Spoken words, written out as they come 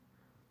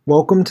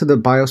Welcome to the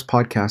BIOS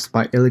podcast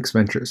by Alix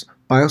Ventures.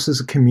 BIOS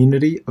is a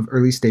community of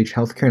early-stage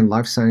healthcare and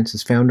life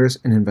sciences founders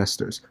and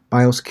investors.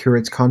 BIOS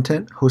curates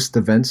content, hosts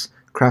events,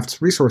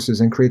 crafts resources,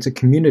 and creates a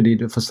community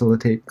to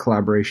facilitate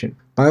collaboration.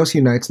 BIOS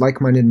unites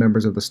like-minded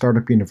members of the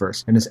startup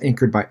universe and is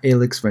anchored by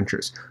Alix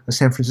Ventures, a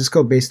San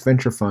Francisco-based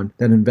venture fund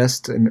that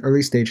invests in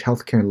early-stage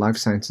healthcare and life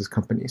sciences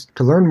companies.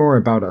 To learn more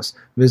about us,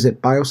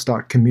 visit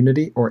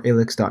bios.community or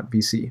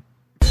alix.vc.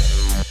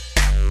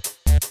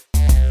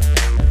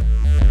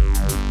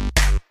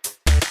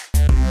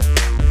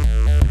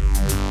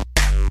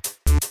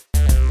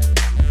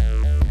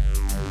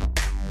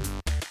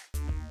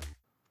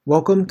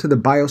 Welcome to the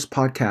BIOS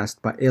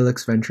podcast by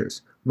Alix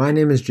Ventures. My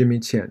name is Jimmy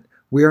Qian.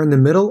 We are in the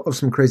middle of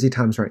some crazy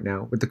times right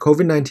now, with the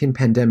COVID-19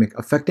 pandemic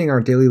affecting our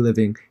daily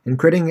living and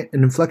creating an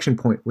inflection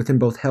point within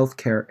both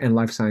healthcare and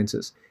life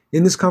sciences.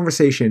 In this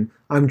conversation,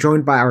 I'm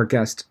joined by our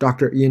guest,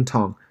 Dr. Ian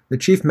Tong, the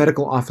Chief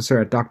Medical Officer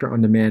at Doctor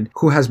On Demand,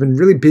 who has been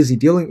really busy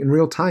dealing in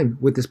real time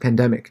with this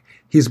pandemic.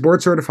 He's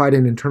board certified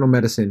in internal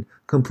medicine,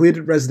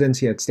 completed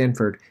residency at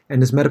Stanford,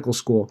 and his medical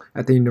school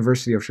at the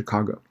University of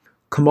Chicago.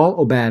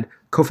 Kamal Obad,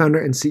 co-founder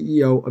and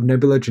CEO of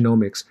Nebula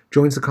Genomics,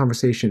 joins the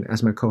conversation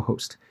as my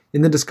co-host.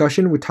 In the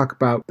discussion, we talk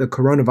about the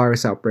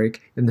coronavirus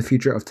outbreak and the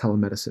future of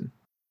telemedicine.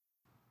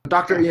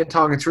 Dr. Ian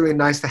Tong, it's really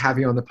nice to have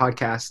you on the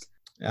podcast.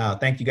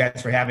 Thank you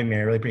guys for having me. I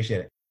really appreciate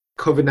it.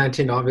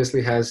 COVID-19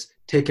 obviously has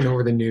taken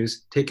over the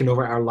news, taken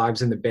over our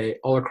lives in the Bay,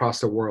 all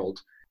across the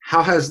world.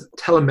 How has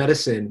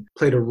telemedicine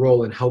played a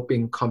role in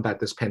helping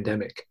combat this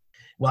pandemic?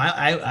 Well,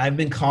 I've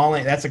been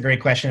calling, that's a great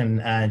question,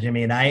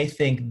 Jimmy, and I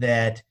think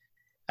that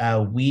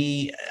what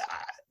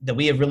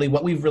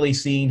we've really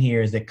seen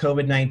here is that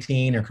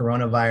COVID-19 or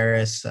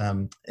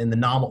coronavirus, in the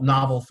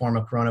novel form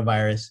of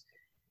coronavirus,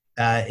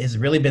 has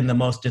really been the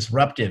most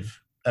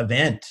disruptive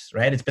event,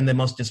 right? It's been the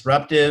most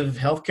disruptive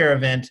healthcare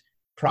event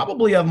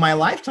probably of my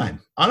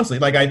lifetime. Honestly,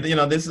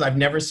 I've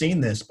never seen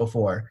this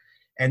before.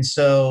 And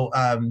so,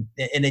 and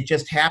it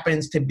just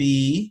happens to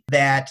be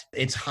that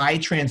its high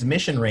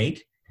transmission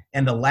rate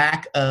and the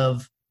lack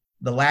of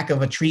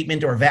a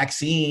treatment or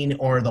vaccine,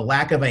 or the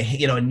lack of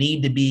a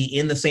need to be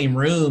in the same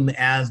room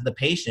as the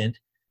patient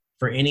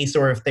for any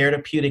sort of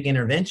therapeutic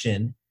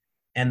intervention,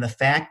 and the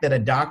fact that a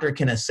doctor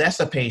can assess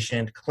a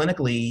patient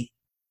clinically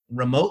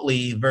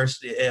remotely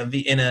versus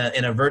in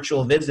a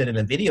virtual visit, in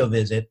a video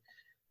visit,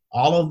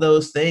 all of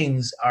those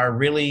things are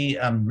really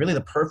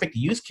the perfect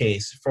use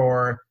case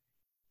for,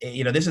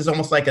 this is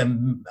almost like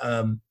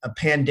a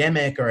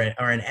pandemic or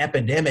an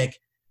epidemic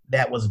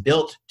that was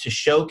built to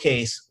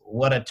showcase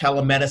what a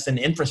telemedicine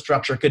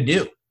infrastructure could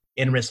do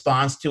in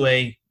response to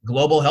a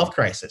global health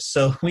crisis.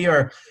 So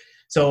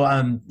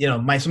some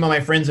of my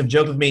friends have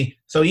joked with me,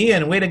 so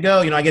Ian, way to go.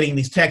 I'm getting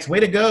these texts, way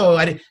to go.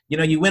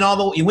 You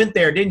went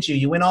there, didn't you?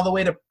 You went all the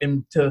way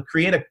to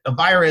create a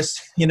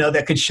virus,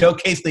 that could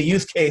showcase the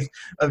use case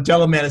of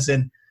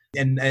telemedicine.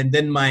 And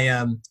then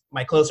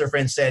my closer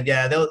friends said,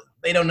 yeah,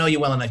 they don't know you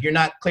well enough. You're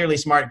not clearly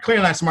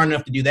not smart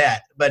enough to do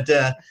that. But,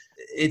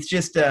 it's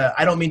just,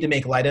 I don't mean to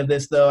make light of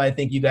this, though. I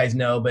think you guys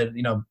know, but,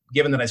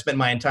 given that I spent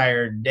my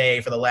entire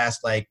day for the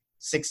last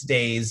 6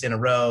 days in a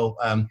row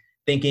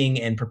thinking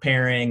and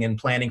preparing and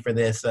planning for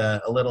this,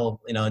 a little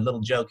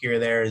joke here or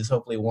there is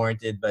hopefully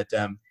warranted. But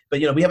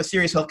we have a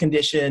serious health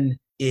condition.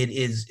 It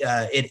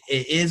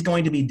is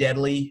going to be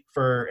deadly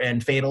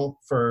and fatal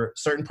for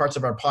certain parts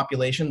of our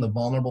population, the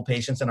vulnerable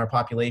patients in our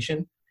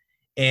population.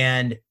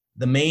 And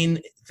the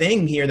main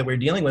thing here that we're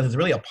dealing with is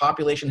really a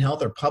population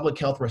health or public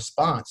health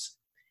response.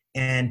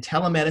 And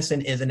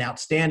telemedicine is an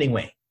outstanding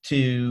way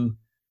to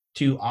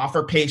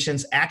offer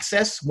patients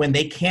access when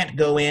they can't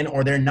go in,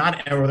 or they're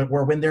not,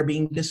 or when they're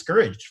being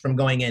discouraged from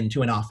going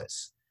into an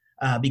office,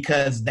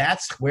 because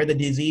that's where the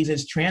disease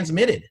is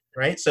transmitted,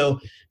 right? So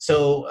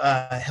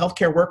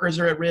healthcare workers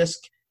are at risk.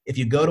 If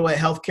you go to a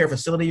healthcare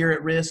facility, you're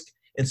at risk.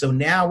 And so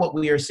now what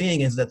we are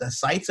seeing is that the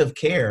sites of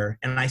care,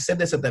 and I said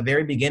this at the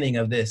very beginning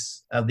of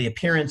the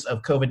appearance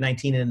of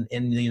COVID-19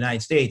 in the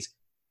United States,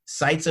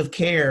 sites of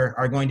care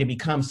are going to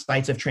become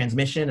sites of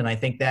transmission, and I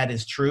think that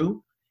is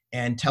true,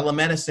 and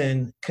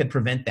telemedicine could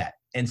prevent that.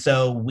 And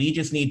so we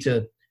just need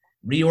to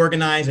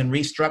reorganize and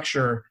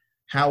restructure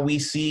how we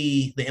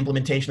see the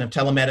implementation of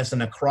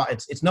telemedicine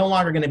across. It's no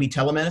longer going to be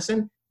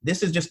telemedicine.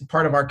 This is just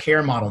part of our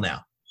care model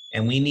now,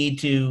 and we need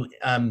to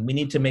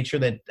make sure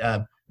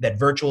that that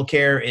virtual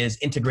care is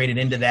integrated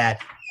into that,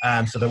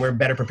 so that we're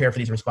better prepared for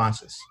these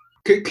responses.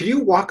 Could you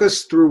walk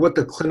us through what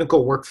the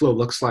clinical workflow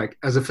looks like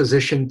as a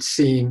physician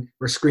seeing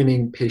or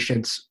screening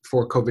patients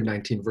for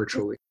COVID-19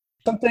 virtually?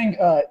 Something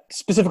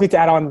specifically to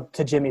add on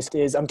to Jimmy's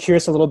is I'm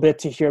curious a little bit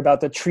to hear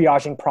about the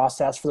triaging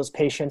process for those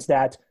patients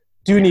that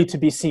do need to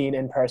be seen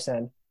in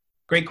person.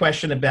 Great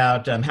question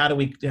about how do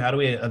we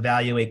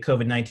evaluate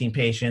COVID-19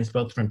 patients,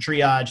 both from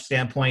triage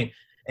standpoint,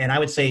 and I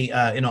would say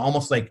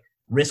almost like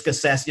risk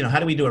assess. How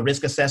do we do a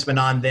risk assessment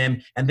on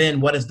them, and then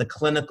what is the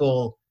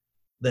clinical,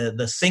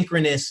 the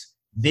synchronous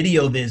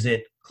video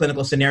visit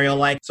clinical scenario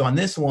like? So on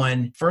this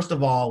one, first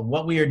of all,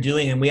 what we are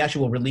doing, and we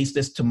actually will release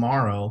this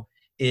tomorrow,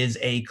 is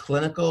a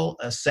clinical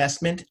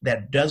assessment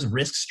that does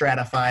risk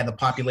stratify the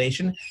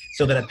population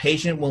so that a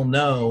patient will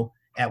know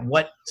at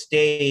what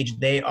stage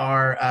they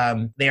are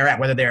at,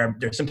 whether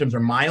their symptoms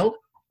are mild,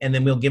 and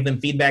then we'll give them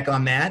feedback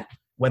on that,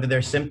 whether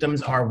their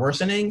symptoms are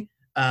worsening,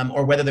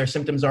 or whether their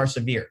symptoms are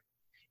severe.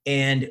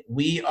 And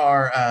we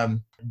are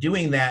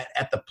doing that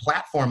at the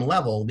platform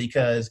level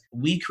because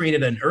we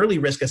created an early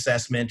risk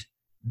assessment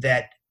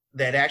that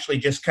actually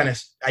just kind of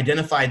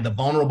identified the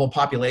vulnerable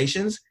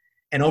populations,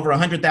 and over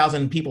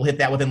 100,000 people hit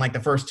that within like the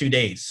first 2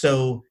 days.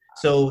 So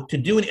to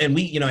do it, and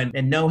we,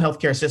 and no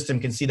healthcare system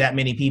can see that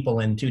many people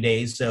in 2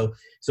 days. So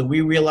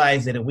we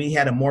realized that if we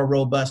had a more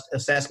robust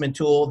assessment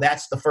tool,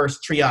 that's the first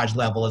triage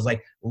level, is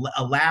like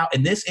allow,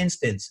 in this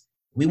instance,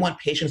 we want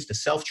patients to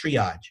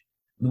self-triage.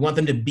 We want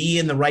them to be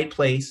in the right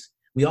place.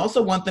 We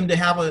also want them to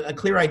have a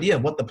clear idea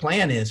of what the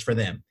plan is for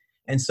them.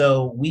 And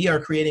so we are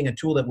creating a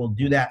tool that will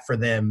do that for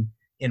them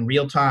in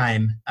real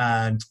time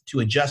to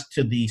adjust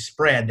to the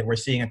spread that we're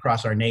seeing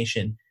across our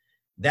nation.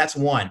 That's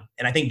one.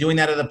 And I think doing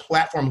that at a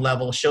platform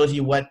level shows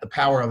you what the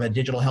power of a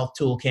digital health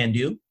tool can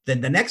do.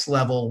 Then the next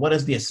level, what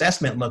does the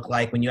assessment look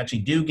like when you actually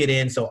do get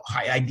in? So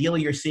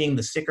ideally, you're seeing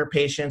the sicker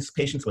patients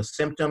with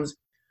symptoms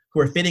who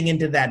are fitting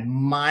into that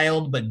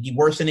mild but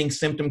worsening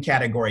symptom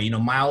category,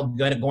 mild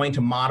going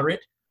to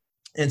moderate.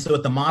 And so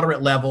at the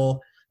moderate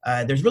level,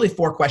 there's really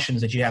 4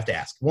 questions that you have to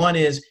ask. One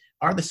is,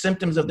 are the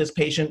symptoms of this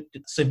patient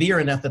severe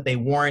enough that they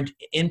warrant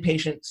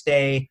inpatient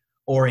stay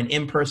or an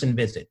in-person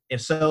visit?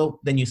 If so,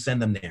 then you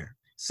send them there.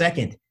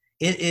 Second,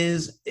 this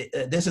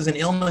is an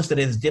illness that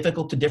is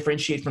difficult to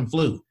differentiate from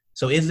flu.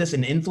 So is this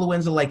an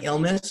influenza-like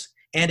illness?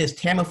 And is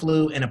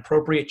Tamiflu an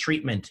appropriate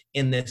treatment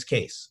in this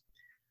case?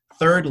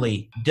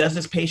 Thirdly, does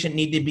this patient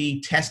need to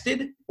be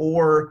tested,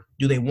 or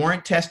do they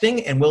warrant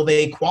testing, and will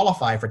they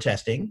qualify for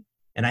testing?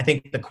 And I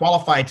think the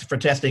qualified for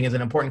testing is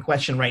an important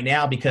question right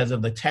now because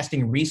of the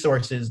testing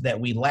resources that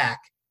we lack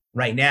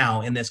right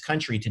now in this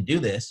country to do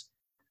this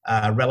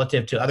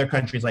relative to other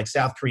countries like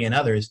South Korea and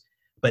others.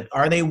 But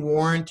are they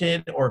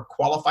warranted or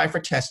qualify for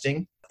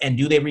testing? And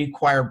do they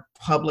require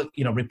public,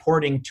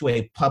 reporting to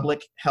a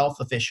public health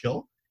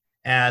official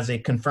as a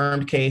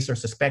confirmed case or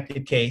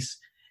suspected case?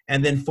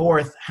 And then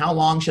fourth, how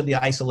long should the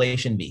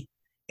isolation be?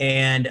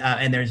 And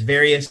there's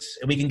various,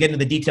 we can get into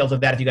the details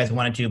of that if you guys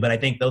wanted to, but I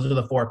think those are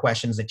the 4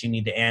 questions that you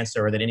need to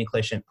answer, or that any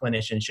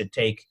clinician should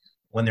take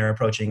when they're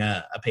approaching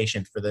a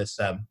patient for this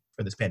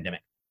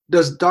pandemic.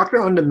 Does Doctor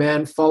on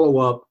Demand follow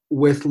up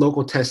with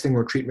local testing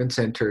or treatment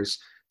centers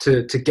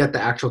to get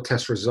the actual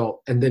test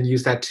result and then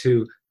use that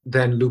to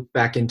then loop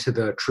back into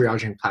the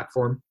triaging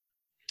platform?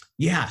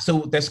 Yeah,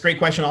 so that's a great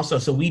question also.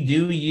 So we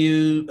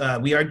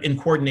we are in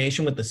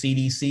coordination with the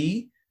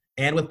CDC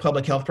and with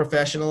public health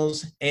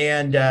professionals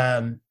and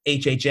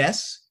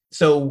HHS.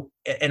 So,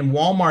 and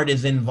Walmart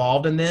is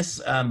involved in this,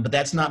 but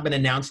that's not been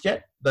announced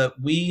yet. But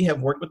we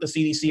have worked with the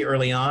CDC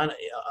early on,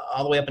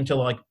 all the way up until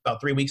like about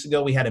 3 weeks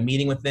ago. We had a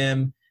meeting with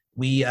them.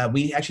 We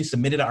actually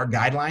submitted our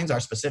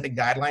specific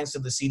guidelines to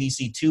the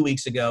CDC 2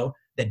 weeks ago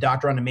that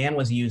Doctor on Demand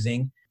was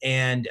using.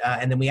 And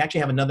then we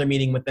actually have another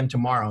meeting with them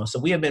tomorrow. So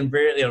we have been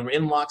very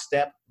in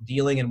lockstep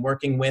dealing and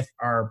working with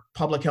our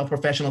public health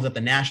professionals at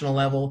the national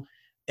level.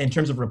 In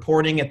terms of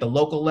reporting at the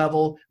local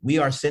level, we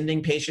are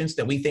sending patients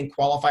that we think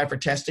qualify for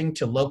testing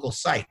to local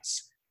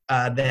sites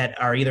that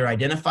are either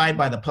identified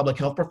by the public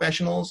health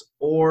professionals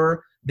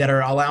or that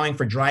are allowing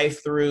for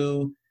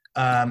drive-through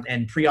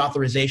and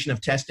pre-authorization of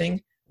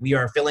testing. We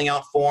are filling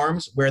out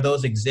forms where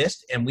those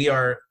exist, and we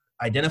are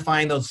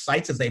identifying those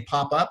sites as they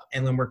pop up,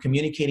 and then we're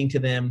communicating to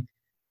them,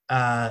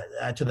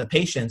 to the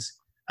patients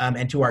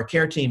and to our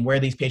care team where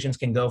these patients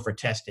can go for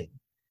testing.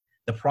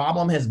 The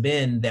problem has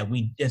been that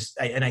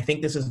and I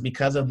think this is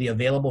because of the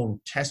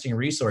available testing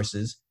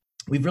resources,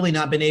 we've really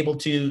not been able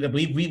to,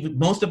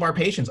 most of our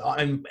patients,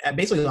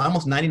 basically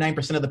almost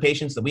 99% of the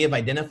patients that we have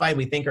identified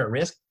we think are at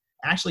risk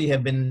actually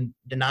have been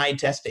denied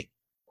testing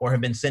or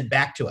have been sent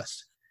back to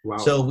us. Wow.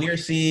 So we are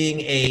seeing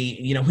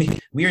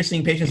we are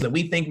seeing patients that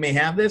we think may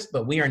have this,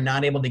 but we are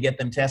not able to get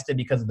them tested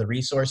because of the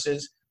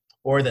resources,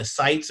 or the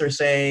sites are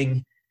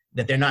saying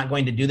that they're not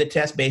going to do the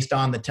test based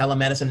on the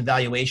telemedicine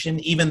evaluation,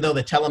 even though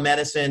the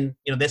telemedicine,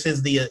 this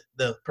is the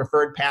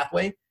preferred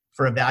pathway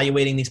for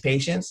evaluating these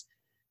patients.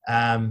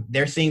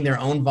 They're seeing their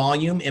own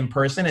volume in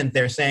person, and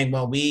they're saying,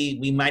 well,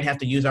 we might have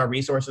to use our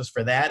resources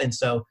for that. And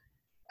so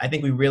I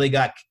think we really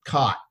got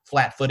caught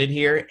flat-footed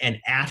here, and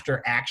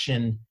after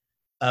action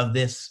of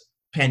this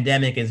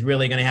pandemic is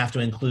really going to have to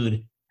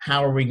include,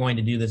 how are we going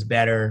to do this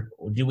better?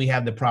 Do we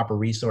have the proper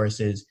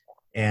resources?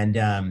 And,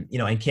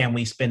 and can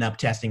we spin up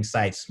testing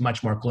sites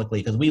much more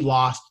quickly? Because we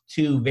lost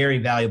 2 very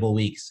valuable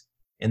weeks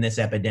in this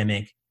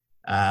epidemic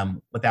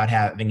without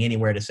having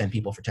anywhere to send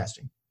people for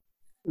testing.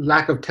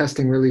 Lack of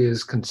testing really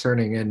is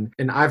concerning.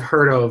 And I've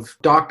heard of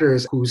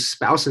doctors whose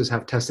spouses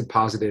have tested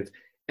positive,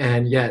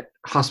 and yet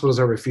hospitals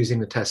are refusing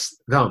to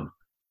test them,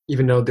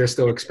 even though they're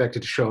still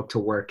expected to show up to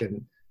work.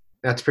 And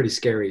that's pretty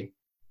scary.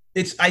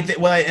 I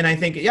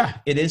think,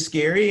 it is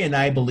scary, and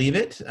I believe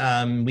it.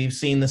 We've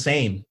seen the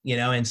same,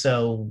 and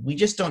so we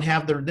just don't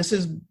have this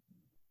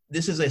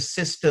is a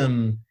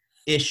system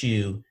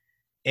issue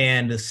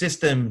and the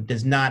system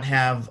does not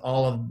have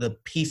all of the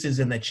pieces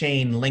in the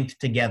chain linked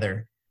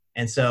together.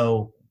 And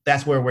so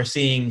that's where we're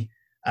seeing,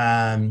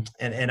 and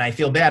I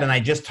feel bad. And I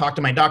just talked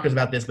to my doctors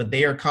about this, but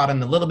they are caught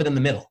in a little bit in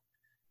the middle.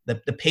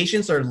 The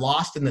patients are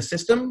lost in the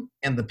system,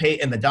 and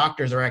the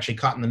doctors are actually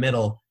caught in the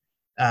middle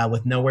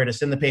with nowhere to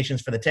send the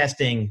patients for the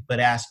testing, but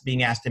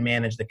being asked to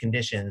manage the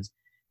conditions.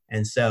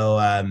 And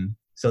so,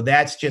 so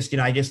that's just,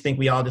 I just think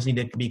we all just need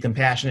to be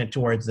compassionate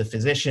towards the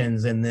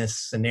physicians in this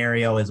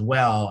scenario as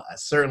well.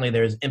 Certainly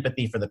there's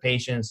empathy for the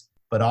patients,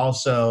 but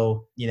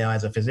also,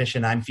 as a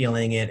physician, I'm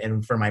feeling it.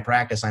 And for my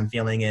practice, I'm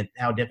feeling it,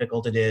 how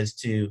difficult it is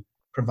to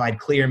provide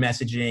clear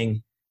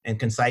messaging and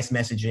concise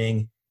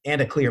messaging and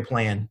a clear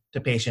plan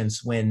to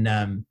patients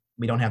when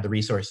we don't have the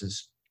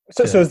resources.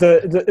 So is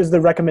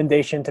the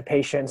recommendation to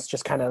patients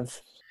just kind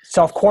of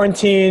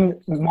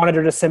self-quarantine,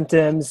 monitor the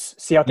symptoms,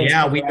 see how things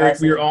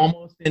progress? We're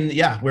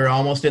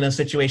almost in a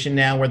situation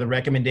now where the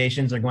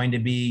recommendations are going to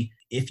be,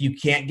 if you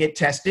can't get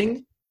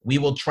testing, we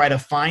will try to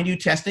find you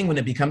testing when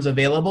it becomes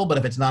available. But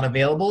if it's not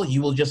available,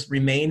 you will just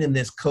remain in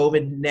this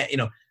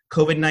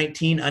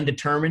COVID-19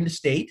 undetermined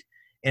state,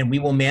 and we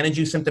will manage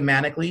you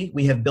symptomatically.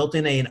 We have built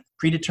in a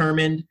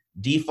predetermined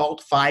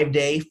default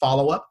 5-day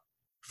follow-up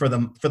for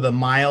the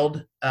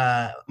mild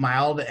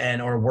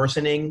and or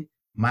worsening,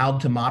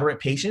 mild to moderate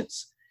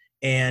patients.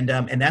 And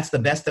that's the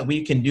best that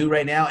we can do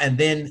right now. And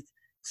then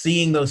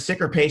seeing those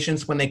sicker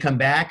patients when they come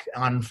back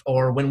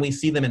or when we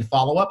see them in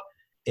follow-up,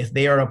 if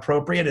they are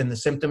appropriate and the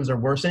symptoms are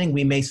worsening,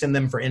 we may send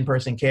them for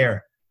in-person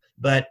care.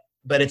 But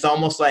it's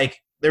almost like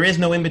there is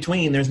no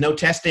in-between. There's no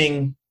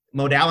testing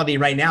modality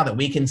right now that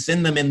we can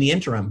send them in the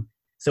interim.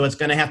 So it's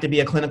going to have to be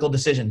a clinical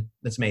decision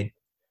that's made.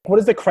 What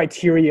is the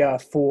criteria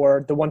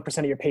for the 1%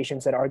 of your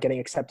patients that are getting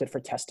accepted for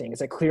testing?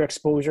 Is it clear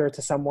exposure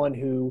to someone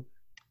who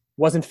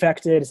was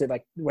infected? Is it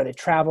like where they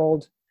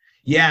traveled?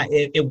 Yeah,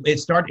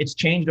 it's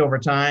changed over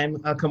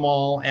time,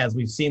 Kamal, as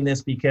we've seen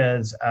this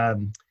because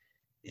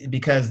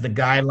the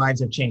guidelines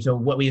have changed. So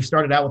what we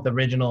started out with the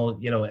original,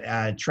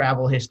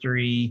 travel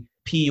history,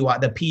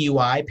 the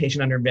PUI,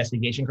 patient under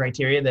investigation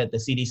criteria that the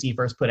CDC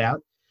first put out.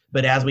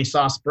 But as we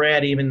saw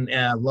spread, even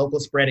local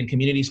spread and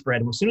community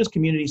spread, as soon as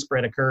community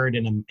spread occurred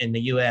in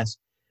the U.S.,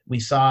 we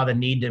saw the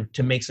need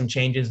to make some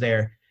changes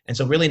there. And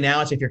so really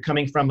now it's if you're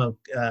coming from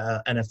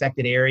an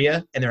affected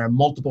area, and there are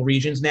multiple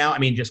regions now,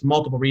 just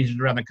multiple regions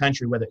around the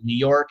country, whether New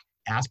York,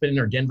 Aspen,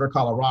 or Denver,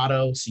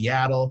 Colorado,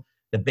 Seattle,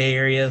 the Bay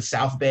Area,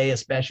 South Bay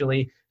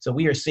especially. So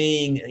we are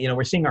seeing,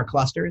 we're seeing our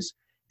clusters.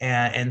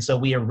 And so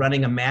we are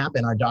running a map,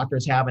 and our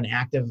doctors have an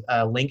active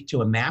link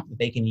to a map that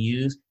they can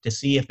use to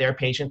see if their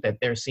patient that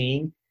they're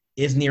seeing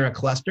is near a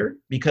cluster,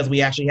 because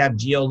we actually have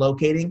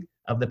geolocating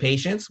of the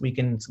patients. We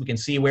can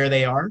see where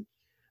they are,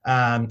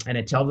 and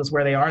it tells us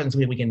where they are, and so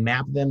we can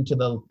map them to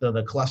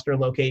the cluster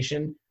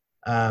location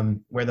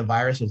where the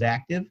virus is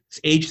active. It's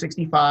age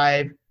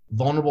 65,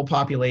 vulnerable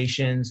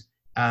populations,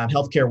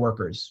 healthcare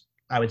workers,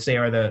 I would say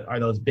are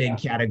those big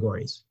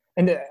categories.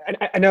 And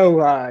I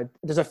know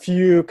there's a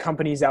few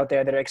companies out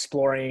there that are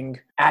exploring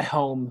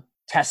at-home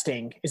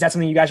testing. Is that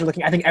something you guys are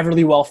looking at? I think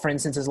Everlywell, for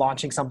instance, is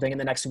launching something in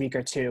the next week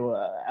or two.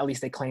 At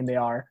least they claim they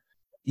are.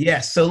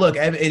 Yes. So look,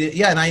 and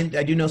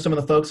I do know some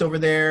of the folks over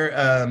there,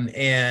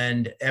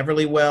 and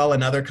Everlywell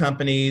and other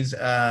companies.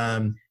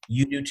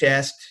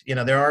 UdoTest.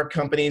 There are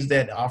companies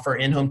that offer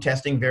in-home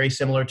testing very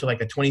similar to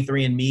like a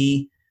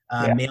 23andMe.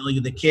 Mail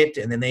you the kit,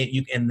 and then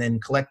you can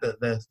collect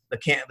the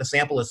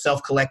sample is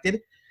self-collected.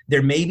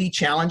 There may be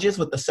challenges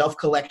with the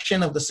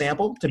self-collection of the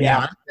sample. To be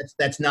honest,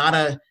 that's not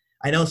a.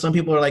 I know some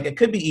people are like, it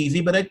could be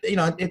easy, but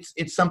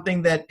it's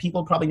something that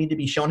people probably need to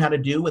be shown how to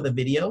do with a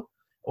video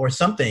or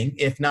something,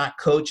 if not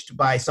coached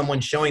by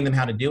someone showing them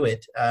how to do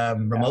it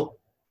remotely.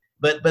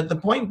 But the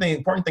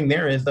important thing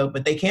there is though,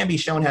 but they can be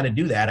shown how to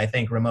do that, I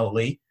think,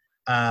 remotely,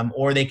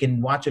 or they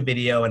can watch a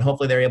video and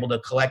hopefully they're able to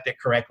collect it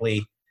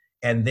correctly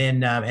and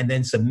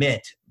then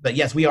submit. But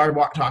yes, we are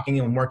talking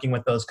and working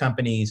with those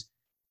companies,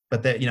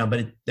 but they're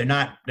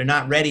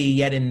not ready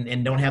yet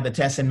and don't have the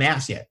tests en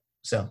masse yet.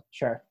 So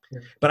sure.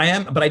 But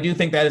I do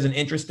think that is an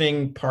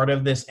interesting part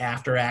of this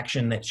after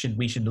action that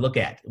we should look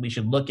at. We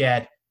should look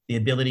at the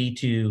ability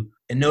to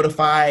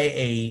notify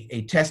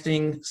a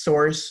testing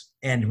source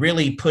and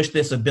really push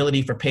this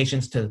ability for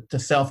patients to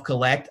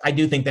self-collect. I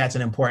do think that's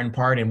an important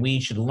part, and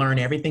we should learn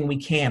everything we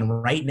can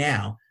right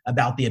now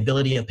about the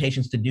ability of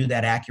patients to do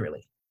that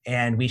accurately.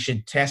 And we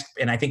should test,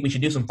 and I think we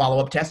should do some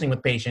follow-up testing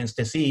with patients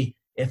to see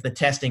if the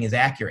testing is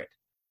accurate.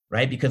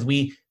 Right, because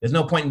there's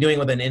no point in doing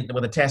with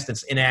a test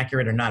that's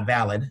inaccurate or not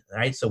valid,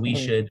 right? So we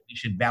should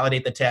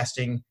validate the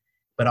testing,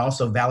 but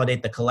also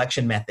validate the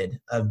collection method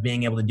of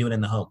being able to do it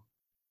in the home.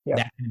 Yeah.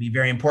 That's going to be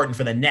very important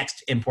for the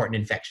next important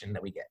infection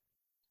that we get.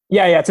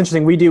 Yeah, it's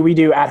interesting. We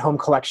do at-home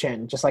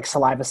collection, just like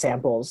saliva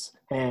samples,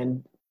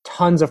 and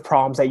tons of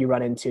problems that you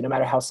run into, no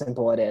matter how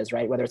simple it is,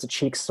 right? Whether it's a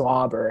cheek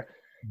swab or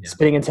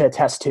spitting into a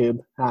test tube.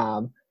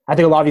 I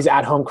think a lot of these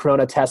at-home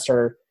corona tests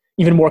are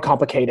even more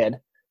complicated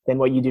than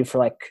what you do for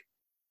like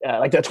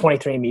like the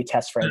 23andMe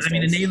test, for I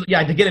instance. mean,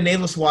 to get a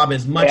nasal swab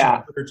is much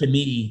harder to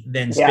me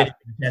than spitting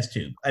in a test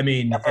tube. I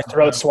mean, a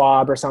throat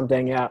swab or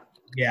something. Yeah.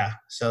 Yeah.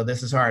 So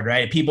this is hard,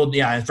 right? People,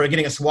 for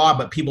getting a swab,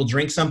 but people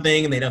drink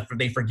something and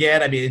they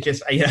forget. I mean,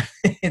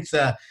 it's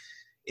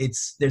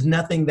just, there's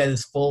nothing that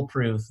is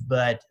foolproof,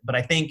 but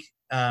I think,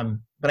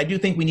 but I do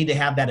think we need to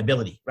have that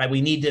ability, right? We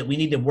need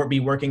to be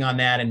working on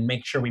that and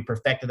make sure we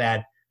perfect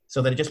that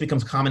so that it just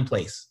becomes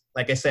commonplace.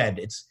 Like I said,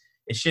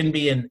 it shouldn't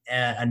be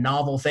a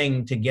novel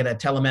thing to get a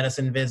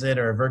telemedicine visit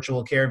or a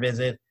virtual care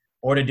visit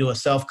or to do a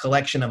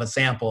self-collection of a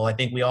sample. I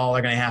think we all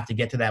are going to have to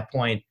get to that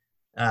point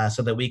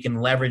so that we can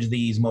leverage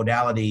these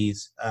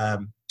modalities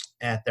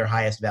at their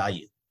highest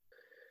value.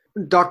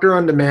 Doctor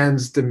on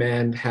Demand's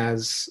demand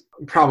has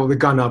probably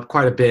gone up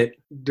quite a bit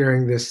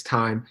during this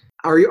time.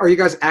 Are you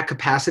guys at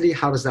capacity?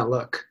 How does that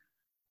look?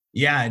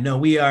 Yeah, no,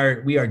 we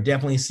are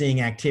definitely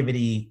seeing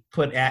activity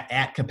put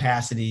at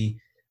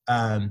capacity.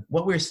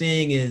 What we're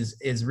seeing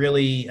is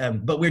really,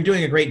 but we're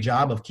doing a great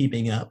job of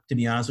keeping up, to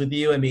be honest with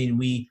you. I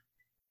mean,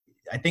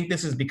 I think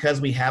this is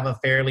because we have a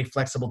fairly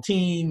flexible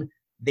team.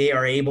 They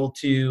are able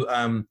to,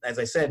 as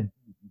I said,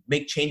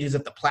 make changes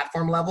at the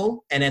platform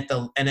level and at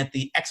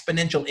the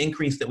exponential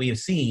increase that we have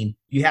seen.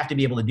 You have to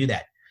be able to do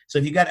that. So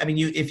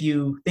if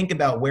you think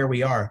about where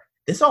we are,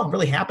 this all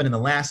really happened in the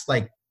last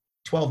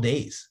 12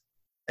 days.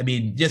 I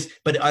mean,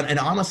 and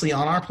honestly,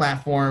 on our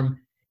platform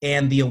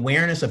and the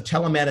awareness of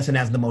telemedicine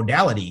as the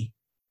modality,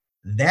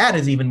 that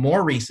is even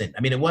more recent.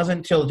 I mean, it wasn't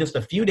until just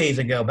a few days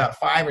ago, about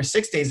 5 or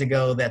 6 days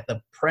ago, that the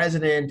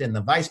president and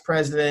the vice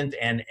president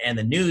and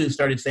the news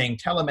started saying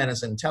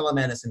telemedicine.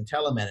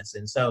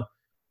 So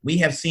we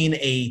have seen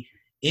a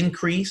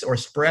increase or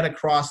spread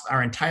across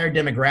our entire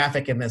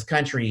demographic in this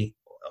country,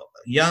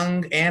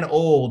 young and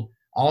old,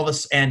 all of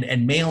us,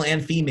 and male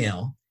and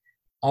female,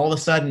 all of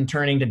a sudden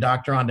turning to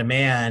Doctor on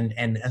Demand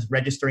and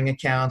registering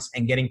accounts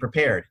and getting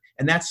prepared.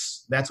 And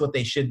that's what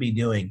they should be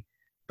doing.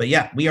 But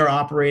yeah, we are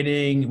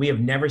operating. We have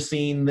never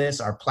seen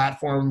this. Our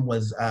platform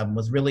was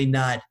really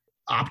not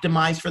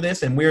optimized for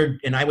this,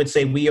 and I would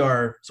say we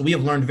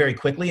have learned very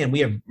quickly, and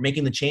we are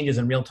making the changes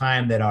in real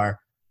time that are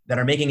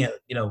making it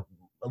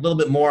a little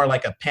bit more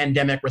like a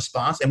pandemic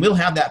response. And we'll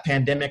have that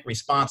pandemic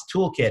response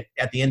toolkit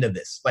at the end of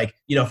this,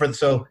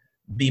 so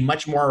be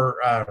much more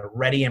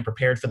ready and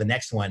prepared for the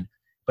next one.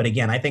 But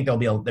again, I think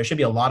there should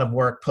be a lot of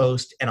work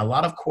post and a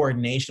lot of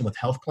coordination with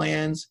health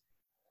plans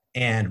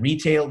and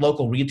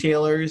local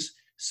retailers,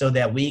 so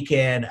that we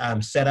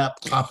can set up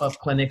pop-up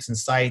clinics and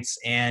sites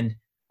and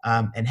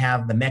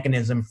have the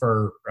mechanism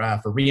for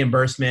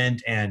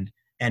reimbursement and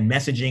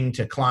messaging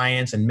to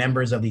clients and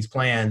members of these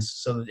plans.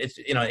 So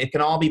it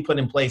can all be put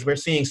in place. We're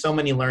seeing so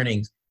many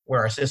learnings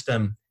where our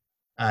system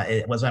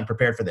it was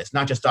unprepared for this.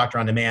 Not just Doctor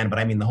on Demand, but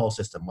I mean the whole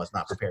system was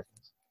not prepared for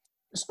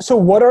this. So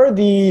what are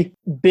the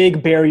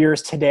big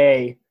barriers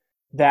today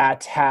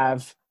that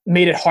have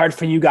made it hard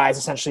for you guys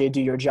essentially to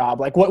do your job?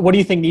 Like what do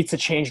you think needs to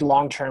change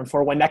long-term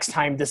for when next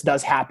time this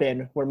does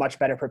happen, we're much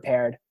better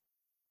prepared?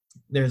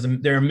 There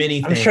are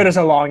many things. I'm sure there's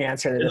a long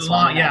answer to this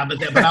one. Yeah,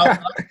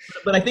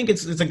 but I think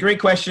it's a great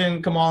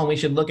question, Kamal, and we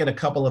should look at a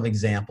couple of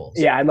examples.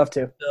 Yeah, I'd love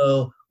to.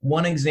 So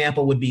one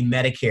example would be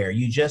Medicare.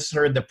 You just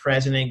heard the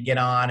president get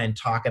on and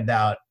talk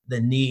about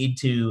the need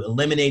to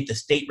eliminate the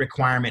state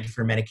requirement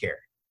for Medicare.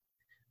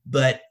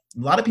 But a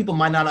lot of people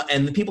might not,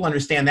 and the people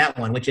understand that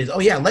one, which is,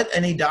 let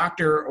any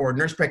doctor or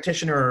nurse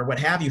practitioner or what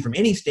have you from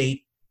any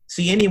state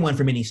see anyone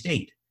from any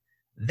state.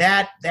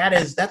 That's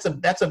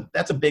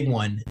a big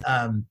one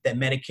that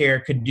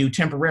Medicare could do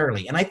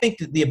temporarily. And I think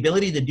that the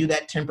ability to do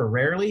that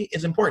temporarily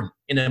is important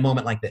in a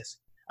moment like this.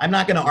 I'm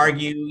not going to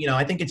argue,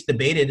 I think it's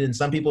debated, and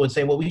some people would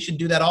say, well, we should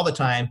do that all the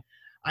time.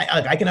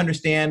 I can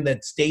understand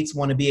that states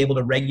want to be able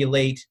to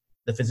regulate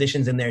the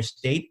physicians in their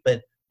state,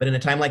 but in a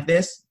time like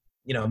this,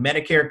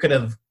 Medicare could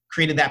have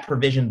created that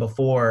provision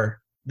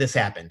before this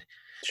happened.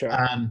 Sure.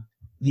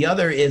 The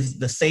other is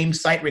the same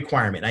site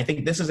requirement. I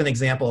think this is an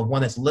example of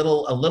one that's a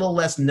little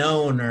less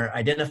known or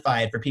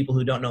identified for people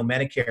who don't know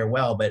Medicare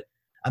well, but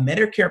a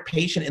Medicare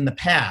patient in the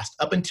past,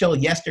 up until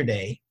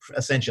yesterday,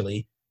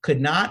 essentially,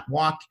 could not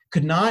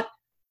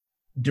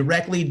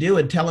directly do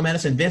a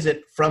telemedicine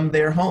visit from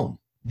their home.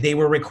 They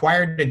were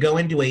required to go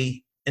into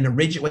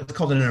what's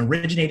called an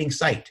originating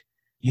site.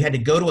 You had to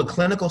go to a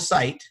clinical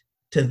site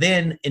to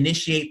then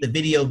initiate the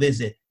video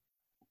visit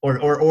or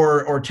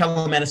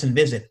telemedicine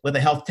visit with a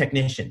health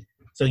technician.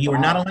 So you were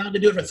not allowed to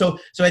do it. So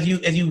as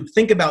you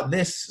think about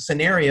this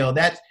scenario,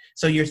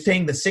 so you're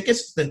saying the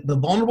sickest, the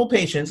vulnerable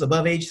patients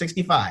above age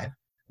 65,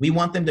 we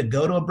want them to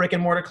go to a brick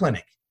and mortar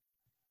clinic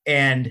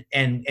and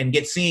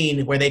get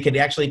seen where they could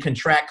actually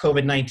contract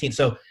COVID-19.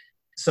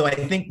 So I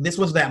think this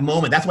was that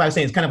moment. That's why I was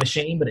saying it's kind of a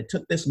shame, but it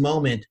took this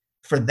moment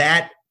for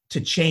that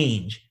to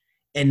change.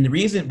 And the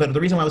reason why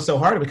it was so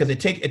hard because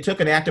it took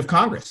an act of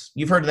Congress.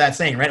 You've heard of that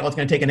saying, right? Well, it's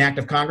going to take an act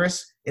of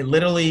Congress. It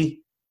literally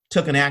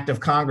took an act of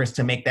Congress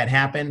to make that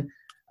happen.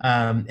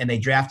 And they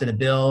drafted a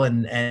bill,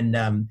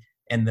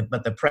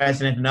 but the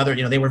president and other,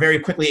 they were very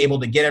quickly able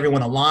to get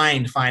everyone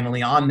aligned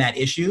finally on that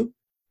issue.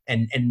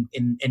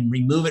 and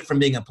remove it from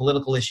being a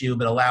political issue,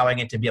 but allowing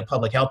it to be a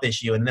public health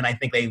issue. And then I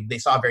think they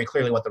saw very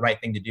clearly what the right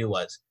thing to do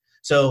was.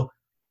 So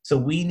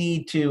we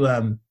need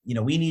to,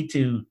 we need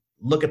to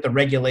look at the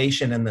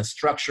regulation and the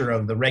structure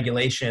of the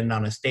regulation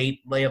on a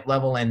state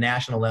level and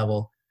national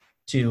level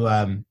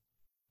to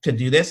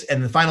do this.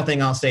 And the final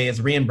thing I'll say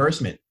is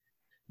reimbursement.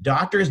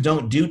 Doctors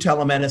don't do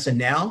telemedicine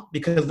now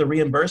because the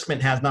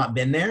reimbursement has not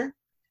been there,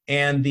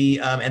 and the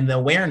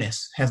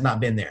awareness has not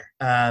been there.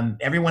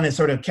 Everyone has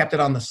sort of kept it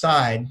on the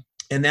side,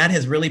 and that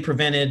has really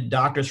prevented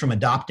doctors from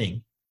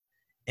adopting.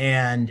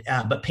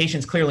 But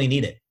patients clearly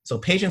need it. So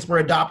patients were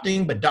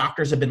adopting, but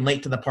doctors have been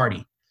late to the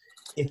party.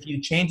 If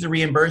you change the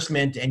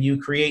reimbursement and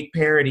you create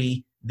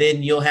parity,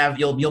 then you'll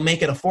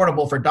make it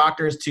affordable for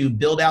doctors to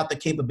build out the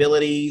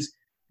capabilities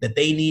that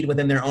they need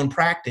within their own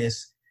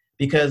practice.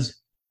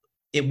 Because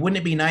wouldn't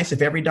it be nice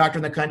if every doctor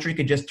in the country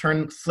could just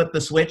flip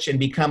the switch and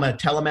become a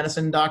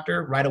telemedicine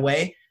doctor right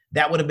away?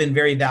 That would have been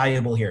very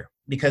valuable here,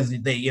 because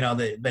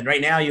but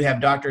right now you have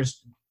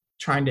doctors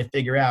trying to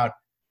figure out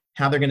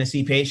how they're going to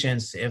see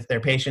patients if their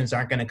patients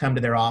aren't going to come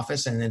to their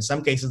office. And in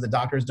some cases, the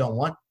doctors don't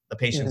want the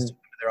patients to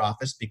come to their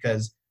office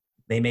because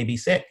they may be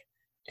sick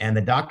and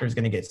the doctor is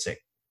going to get sick.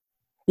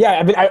 Yeah.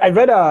 I mean, I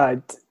read,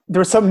 there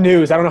was some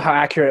news, I don't know how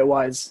accurate it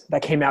was,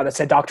 that came out that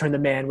said Doctor on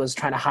Demand was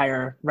trying to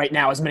hire right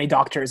now as many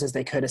doctors as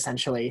they could,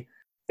 essentially.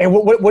 And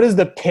what is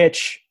the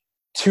pitch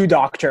to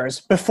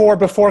doctors before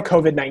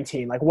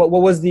COVID-19? Like what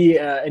was the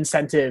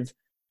incentive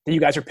that you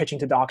guys are pitching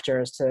to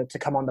doctors to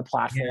come on the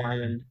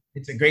platform? Yeah,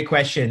 it's a great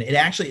question.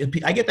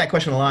 I get that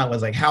question a lot,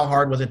 was like, how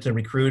hard was it to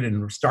recruit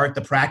and start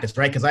the practice,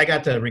 right? Because I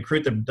got to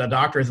recruit the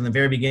doctors in the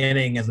very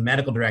beginning as a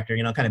medical director,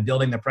 kind of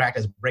building the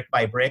practice brick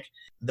by brick.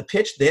 The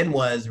pitch then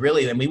was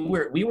really, and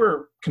we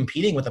were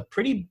competing with a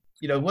pretty,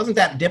 it wasn't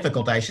that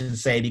difficult, I should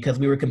say, because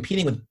we were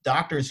competing with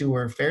doctors who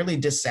were fairly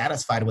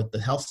dissatisfied with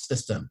the health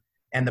system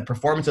and the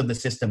performance of the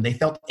system. They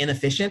felt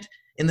inefficient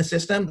in the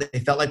system. They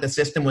felt like the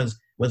system was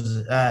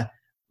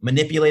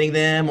manipulating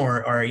them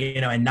or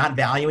and not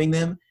valuing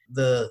them.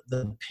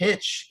 The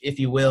pitch, if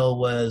you will,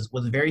 was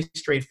very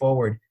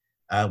straightforward.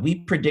 We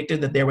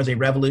predicted that there was a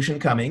revolution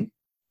coming,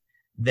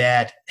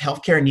 that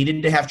healthcare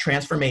needed to have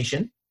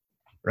transformation,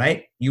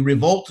 right? You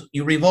revolt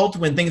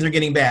when things are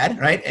getting bad,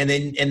 right? And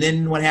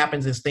then what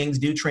happens is things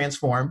do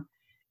transform,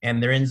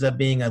 and there ends up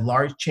being a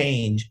large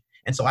change.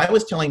 And so I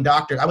was telling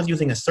doctors, I was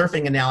using a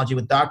surfing analogy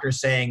with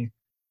doctors, saying,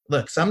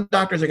 look, some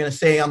doctors are going to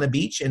stay on the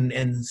beach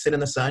and sit in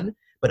the sun,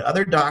 but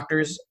other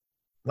doctors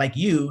like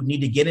you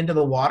need to get into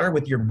the water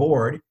with your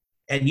board,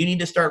 and you need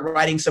to start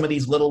riding some of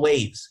these little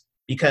waves,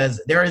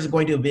 because there is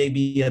going to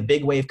be a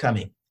big wave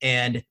coming.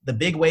 And the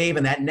big wave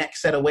and that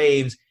next set of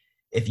waves,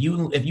 if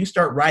you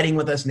start riding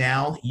with us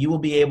now, you will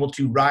be able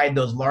to ride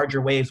those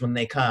larger waves when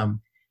they come.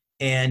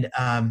 And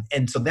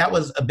so that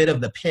was a bit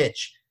of the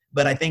pitch.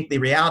 But I think the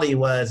reality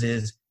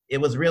is it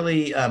was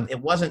really, it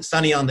wasn't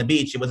sunny on the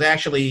beach. It was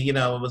actually, it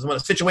was a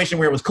situation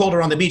where it was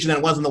colder on the beach than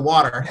it was in the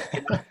water.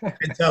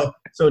 And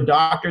so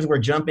doctors were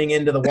jumping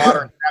into the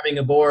water, grabbing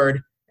a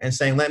board and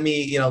saying, let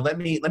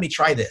me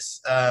try this.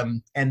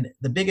 And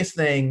the biggest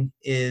thing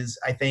is,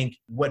 I think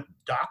what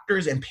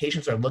doctors and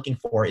patients are looking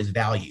for is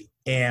value.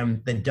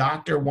 And the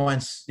doctor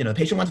wants, the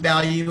patient wants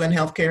value in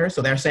healthcare.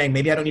 So they're saying,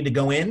 maybe I don't need to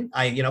go in,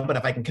 but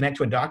if I can connect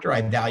to a doctor,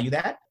 I value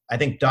that. I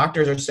think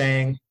doctors are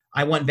saying,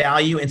 I want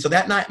value. And so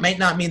that might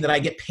not mean that I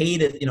get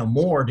paid,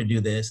 more to do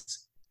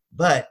this,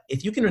 but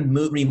if you can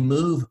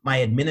remove my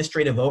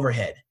administrative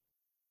overhead,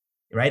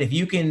 right? If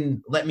you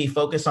can let me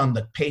focus on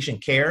the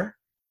patient care,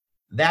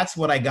 that's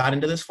what I got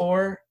into this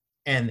for.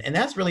 And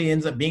that's really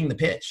ends up being the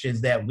pitch,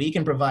 is that we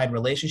can provide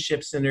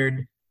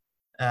relationship-centered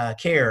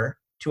care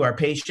to our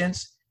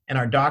patients, and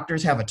our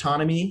doctors have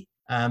autonomy.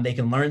 They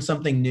can learn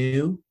something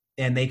new,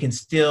 and they can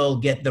still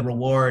get the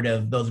reward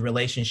of those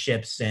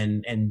relationships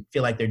and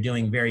feel like they're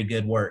doing very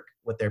good work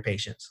with their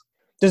patients.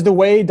 Does the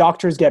way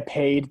doctors get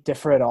paid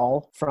differ at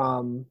all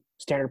from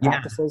standard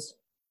practices?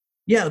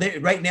 Yeah,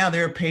 right now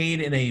they're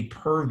paid in a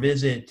per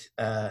visit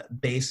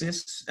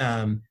basis,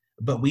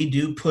 but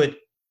we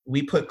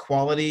put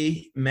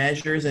quality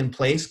measures in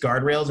place,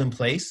 guardrails in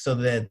place, so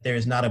that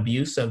there's not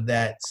abuse of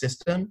that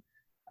system.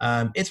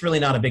 It's really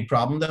not a big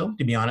problem, though,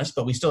 to be honest,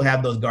 but we still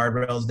have those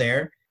guardrails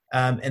there.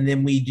 And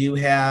then we do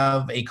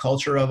have a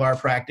culture of our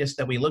practice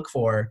that we look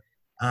for.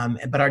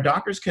 But our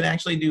doctors can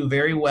actually do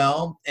very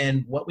well.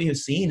 And what we have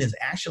seen is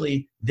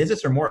actually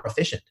visits are more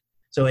efficient.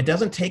 So it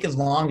doesn't take as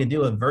long to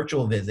do a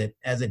virtual visit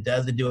as it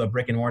does to do a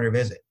brick and mortar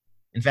visit.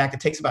 In fact, it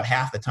takes about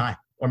half the time,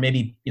 or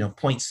maybe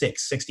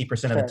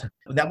 60% of the time.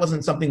 That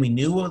wasn't something we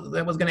knew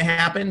that was going to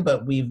happen,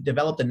 but we've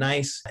developed a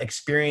nice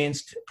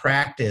experienced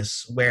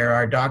practice where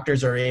our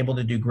doctors are able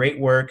to do great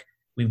work.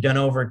 We've done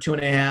over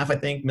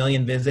 2.5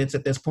 million visits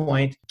at this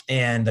point,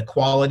 and the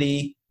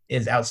quality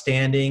is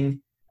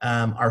outstanding.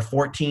 Our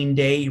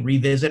 14-day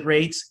revisit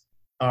rates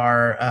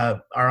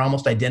are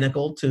almost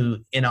identical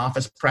to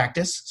in-office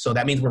practice. So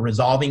that means we're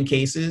resolving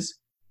cases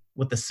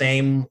with the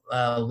same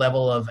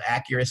level of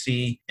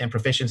accuracy and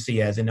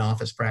proficiency as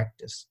in-office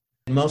practice.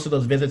 And most of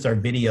those visits are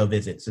video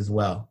visits as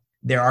well.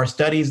 There are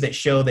studies that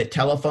show that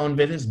telephone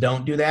visits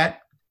don't do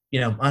that.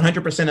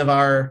 100% of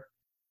our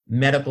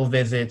medical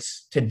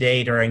visits to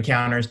date or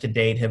encounters to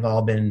date have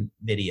all been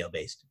video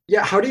based.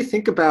 Yeah. How do you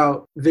think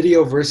about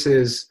video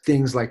versus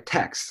things like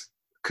text?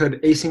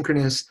 Could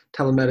asynchronous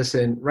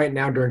telemedicine right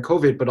now during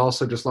COVID, but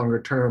also just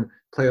longer term,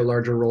 play a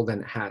larger role than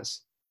it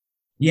has?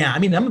 Yeah, I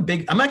mean,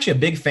 I'm actually a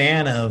big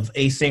fan of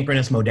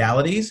asynchronous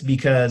modalities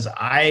because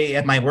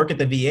at my work at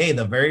the VA,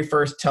 the very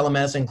first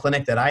telemedicine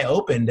clinic that I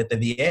opened at the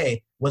VA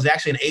was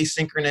actually an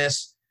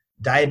asynchronous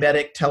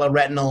diabetic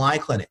teleretinal eye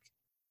clinic.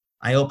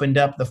 I opened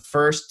up the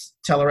first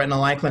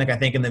teleretinal eye clinic, I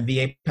think, in the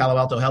VA Palo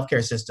Alto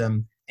healthcare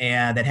system,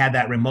 and that had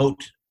that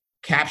remote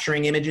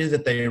capturing images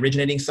at the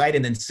originating site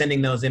and then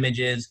sending those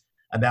images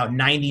about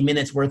 90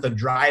 minutes worth of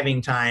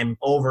driving time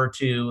over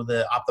to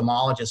the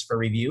ophthalmologist for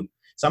review.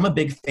 So I'm a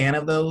big fan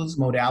of those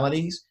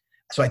modalities.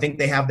 So I think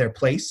they have their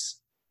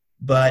place,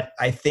 but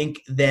I think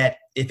that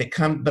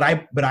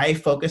but I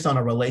focus on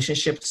a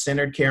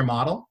relationship-centered care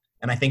model.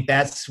 And I think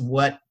that's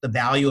what the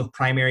value of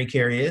primary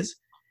care is.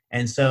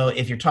 And so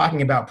if you're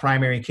talking about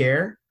primary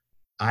care,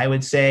 I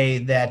would say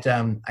that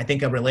I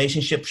think a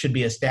relationship should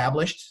be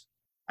established.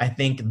 I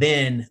think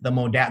then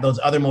those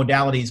other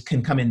modalities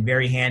can come in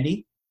very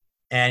handy,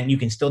 and you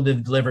can still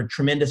deliver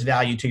tremendous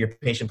value to your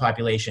patient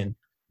population.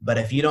 But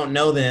if you don't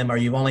know them, or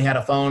you've only had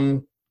a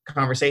phone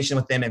conversation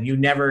with them, if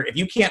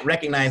you can't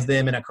recognize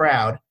them in a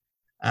crowd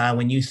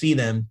when you see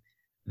them,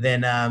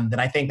 then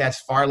I think that's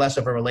far less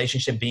of a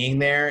relationship being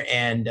there.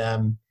 And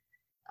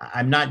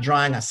I'm not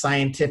drawing a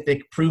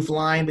scientific proof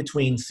line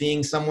between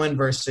seeing someone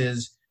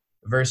versus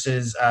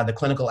the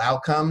clinical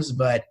outcomes,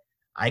 but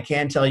I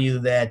can tell you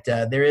that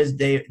there is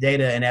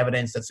data and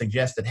evidence that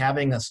suggests that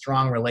having a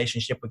strong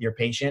relationship with your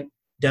patient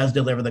does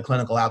deliver the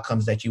clinical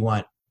outcomes that you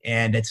want.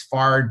 And it's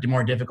far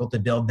more difficult to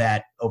build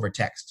that over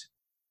text.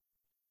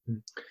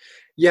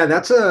 Yeah,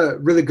 that's a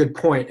really good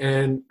point.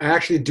 And I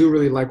actually do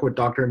really like what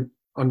Doctor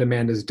On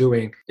Demand is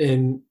doing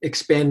in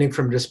expanding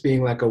from just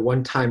being like a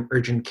one-time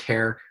urgent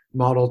care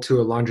model to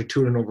a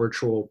longitudinal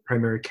virtual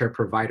primary care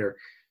provider.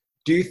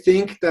 Do you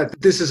think that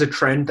this is a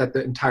trend that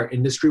the entire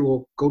industry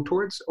will go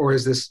towards, or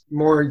is this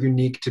more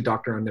unique to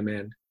Doctor On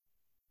Demand?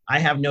 I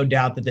have no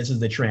doubt that this is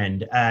the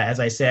trend. As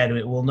I said,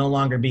 it will no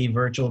longer be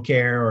virtual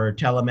care or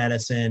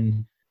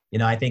telemedicine.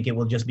 I think it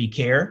will just be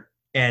care,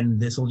 and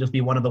this will just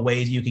be one of the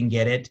ways you can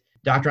get it.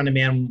 Doctor On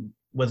Demand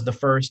was the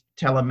first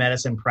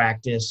telemedicine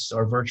practice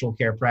or virtual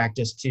care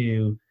practice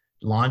to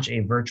launch a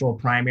virtual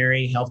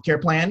primary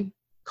healthcare plan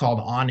called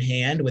On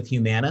Hand with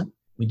Humana.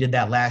 We did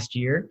that last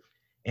year,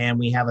 and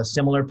we have a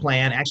similar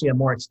plan, actually a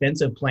more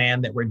extensive plan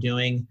that we're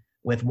doing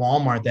with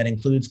Walmart that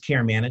includes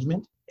care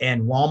management.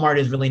 And Walmart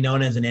is really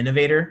known as an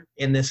innovator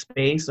in this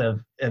space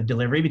of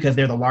delivery because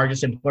they're the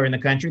largest employer in the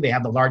country.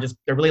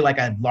 They're really like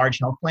a large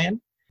health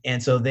plan.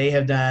 And so they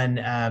have done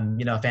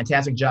a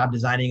fantastic job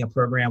designing a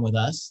program with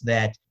us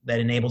that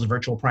enables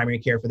virtual primary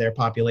care for their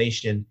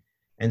population.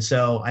 And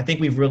so I think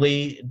we've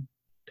really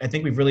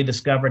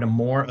discovered a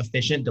more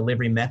efficient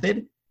delivery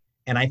method.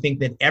 And I think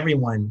that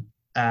everyone,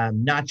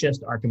 not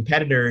just our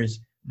competitors,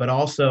 but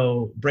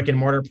also brick and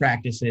mortar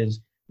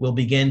practices, will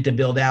begin to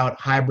build out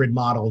hybrid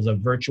models of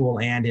virtual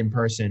and in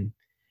person.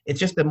 It's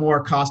just a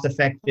more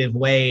cost-effective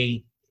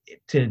way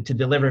to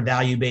deliver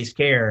value-based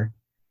care.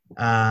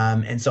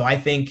 And so I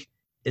think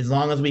as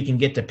long as we can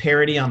get to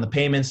parity on the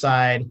payment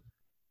side,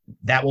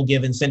 that will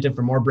give incentive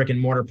for more brick and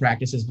mortar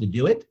practices to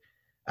do it.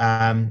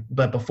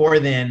 But before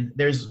then,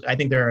 I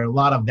think there are a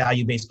lot of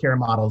value-based care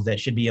models that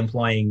should be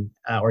employing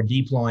or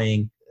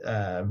deploying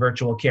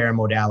virtual care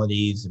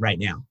modalities right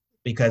now,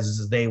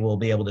 because they will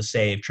be able to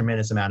save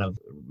tremendous amount of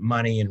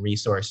money and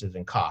resources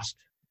and cost.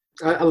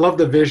 I love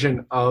the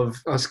vision of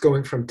us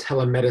going from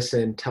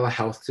telemedicine,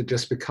 telehealth to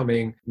just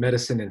becoming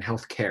medicine and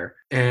healthcare.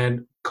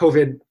 And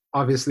COVID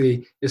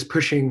obviously is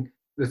pushing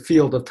the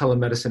field of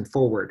telemedicine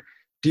forward.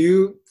 Do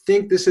you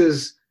think this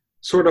is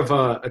sort of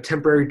a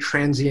temporary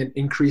transient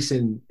increase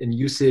in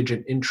usage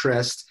and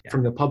interest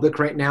from the public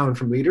right now and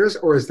from leaders,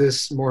 or is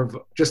this more of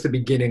just the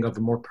beginning of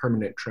a more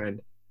permanent trend?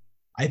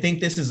 I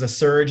think this is a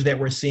surge that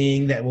we're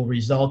seeing that will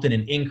result in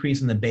an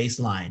increase in the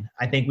baseline.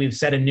 I think we will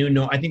set a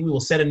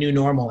new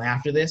normal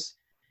after this.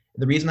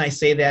 The reason I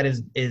say that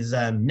is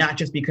not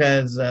just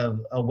because of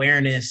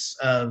awareness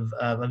of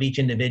each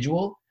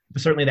individual,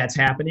 but certainly that's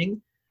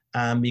happening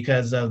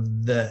because of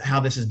how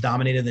this has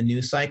dominated the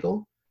news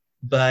cycle,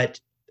 but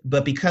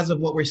because of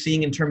what we're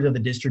seeing in terms of the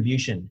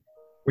distribution.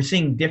 We're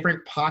seeing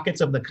different pockets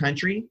of the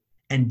country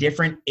and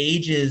different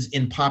ages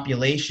in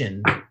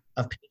population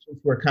of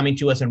patients who are coming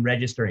to us and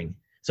registering.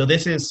 So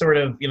this is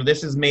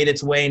this has made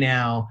its way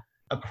now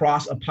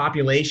across a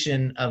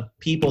population of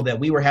people that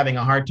we were having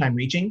a hard time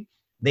reaching.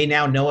 They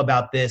now know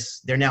about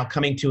this. They're now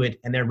coming to it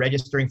and they're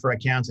registering for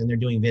accounts and they're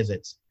doing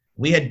visits.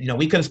 We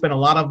could have spent a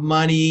lot of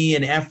money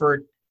and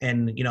effort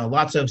and,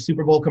 lots of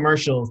Super Bowl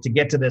commercials to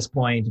get to this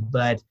point.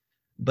 But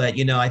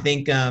I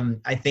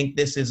think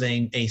this is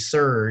a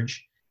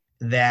surge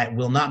that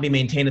will not be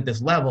maintained at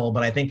this level,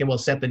 but I think it will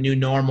set the new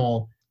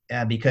normal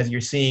because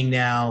you're seeing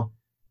now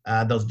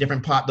those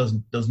different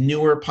those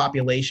newer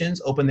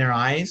populations open their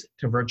eyes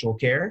to virtual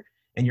care.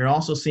 And you're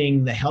also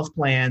seeing the health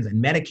plans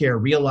and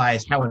Medicare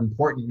realize how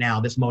important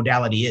now this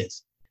modality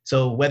is.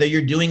 So whether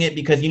you're doing it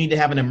because you need to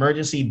have an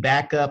emergency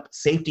backup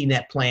safety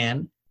net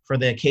plan for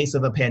the case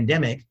of a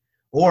pandemic,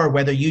 or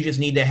whether you just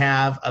need to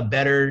have a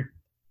better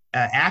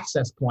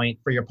access point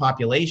for your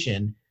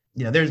population,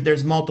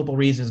 there's multiple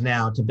reasons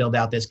now to build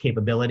out this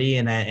capability,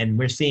 and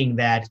we're seeing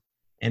that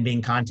and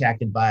being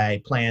contacted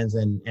by plans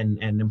and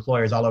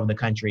employers all over the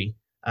country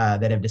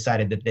that have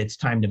decided that it's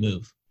time to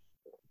move.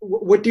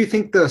 What do you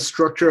think the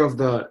structure of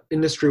the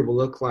industry will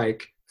look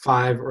like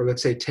 5 or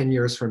let's say 10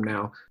 years from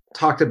now?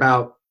 Talked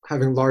about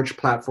having large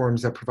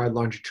platforms that provide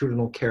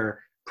longitudinal care,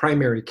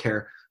 primary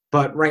care.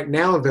 But right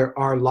now, there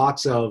are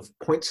lots of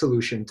point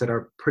solutions that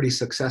are pretty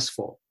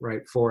successful,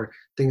 right, for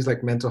things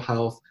like mental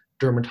health,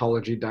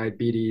 dermatology,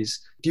 diabetes.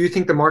 Do you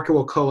think the market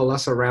will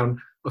coalesce around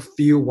a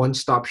few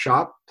one-stop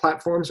shop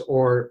platforms,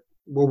 or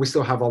will we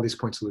still have all these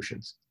point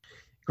solutions?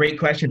 Great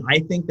question. I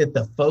think that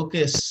the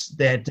focus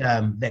that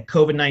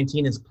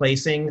COVID-19 is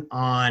placing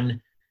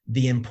on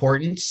the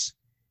importance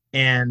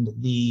and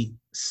the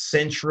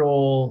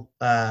central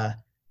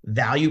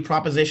value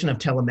proposition of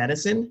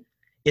telemedicine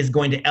is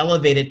going to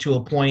elevate it to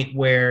a point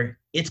where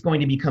it's going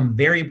to become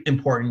very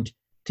important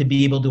to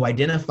be able to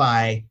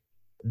identify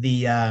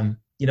the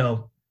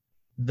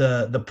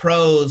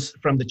pros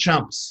from the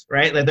chumps,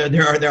 right?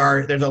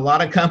 There's a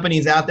lot of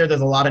companies out there.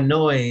 There's a lot of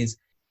noise.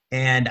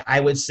 And I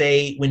would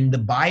say when the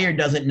buyer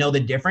doesn't know the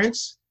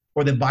difference,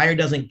 or the buyer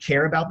doesn't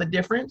care about the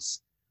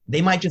difference,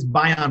 they might just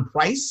buy on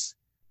price,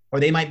 or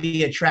they might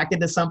be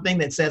attracted to something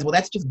that says, well,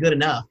 that's just good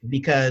enough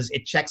because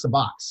it checks a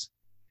box.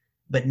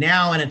 But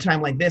now in a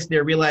time like this,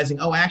 they're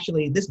realizing, oh,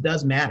 actually, this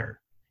does matter.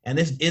 And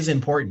this is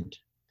important.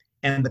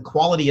 And the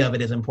quality of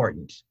it is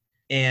important.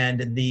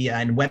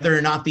 And whether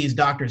or not these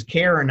doctors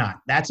care or not,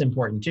 that's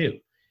important too.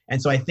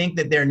 And so I think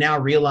that they're now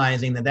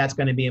realizing that that's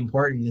going to be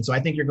important. And so I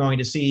think you're going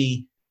to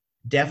see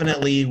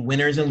definitely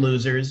winners and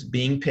losers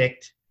being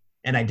picked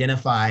and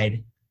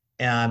identified.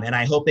 And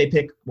I hope they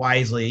pick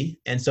wisely.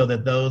 And so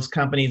that those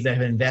companies that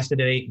have invested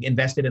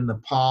in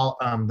the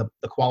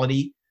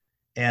quality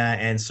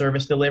and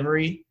service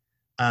delivery,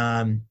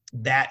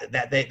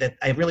 that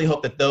I really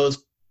hope that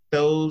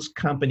those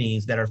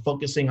companies that are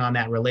focusing on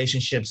that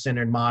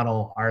relationship-centered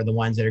model are the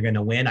ones that are going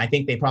to win. I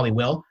think they probably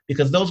will,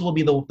 because those will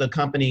be the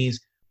companies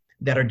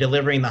that are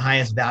delivering the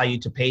highest value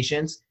to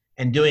patients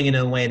and doing it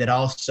in a way that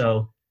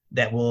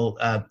will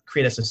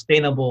create a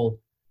sustainable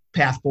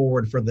path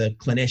forward for the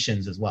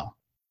clinicians as well.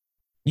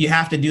 You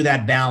have to do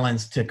that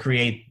balance to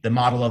create the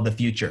model of the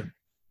future.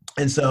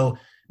 And so,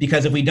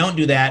 because if we don't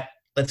do that,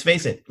 let's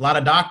face it, a lot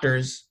of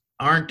doctors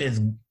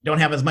don't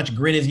have as much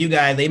grit as you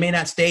guys. They may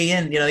not stay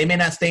in, they may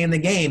not stay in the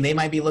game. They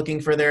might be looking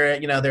for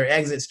their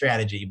exit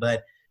strategy,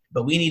 but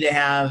we need to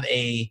have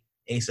a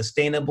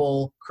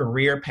sustainable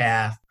career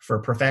path for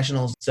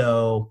professionals.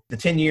 So the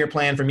 10-year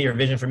plan for me, or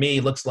vision for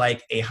me, looks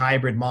like a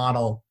hybrid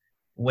model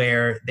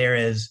where there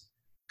is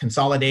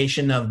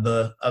consolidation of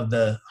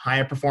the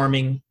higher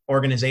performing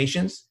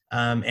organizations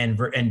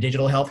and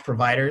digital health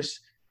providers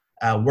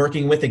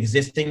working with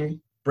existing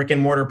brick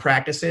and mortar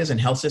practices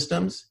and health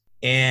systems.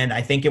 And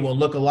I think it will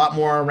look a lot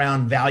more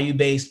around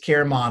value-based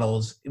care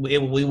models. We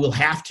will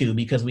have to,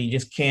 because we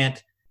just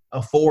can't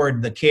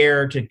afford the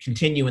care to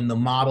continue in the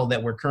model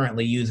that we're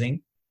currently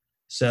using.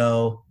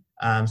 So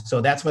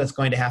that's what it's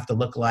going to have to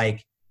look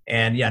like.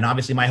 And yeah, and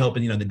obviously my hope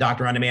is, the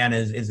Doctor on Demand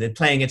is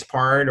playing its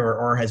part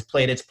or has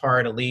played its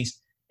part at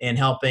least in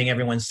helping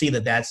everyone see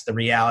that that's the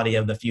reality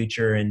of the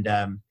future. And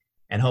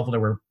hopefully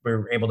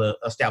we're able to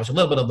establish a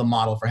little bit of the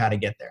model for how to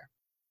get there.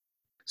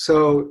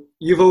 So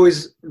you've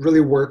always really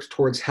worked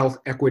towards health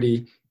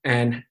equity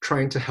and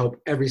trying to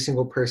help every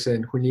single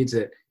person who needs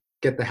it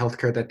get the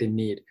healthcare that they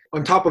need.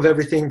 On top of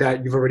everything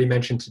that you've already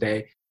mentioned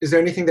today, is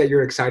there anything that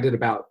you're excited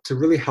about to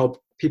really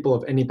help people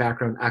of any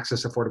background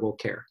access affordable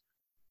care?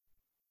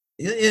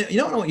 You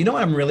know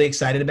what I'm really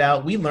excited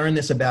about? We learned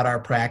this about our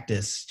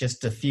practice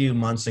just a few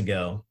months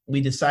ago. We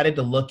decided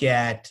to look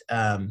at,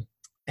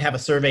 have a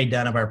survey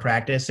done of our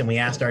practice, and we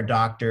asked our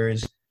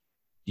doctors,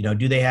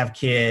 do they have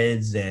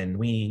kids? And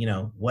we,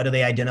 what do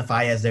they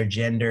identify as their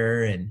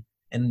gender?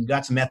 And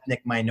got some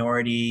ethnic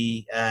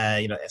minority,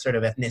 sort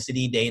of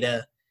ethnicity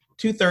data.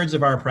 2/3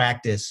 of our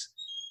practice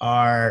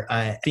are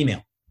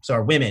female, so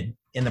are women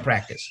in the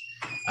practice.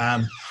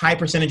 High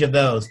percentage of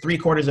those,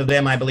 3/4 of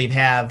them, I believe,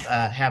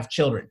 have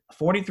children.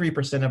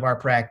 43% of our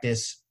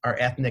practice are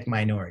ethnic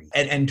minority,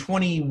 and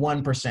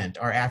 21%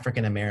 are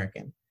African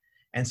American.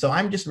 And so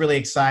I'm just really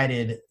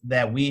excited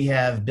that we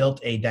have built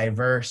a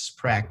diverse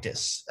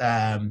practice.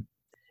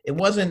 It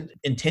wasn't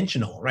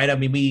intentional, right? I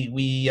mean,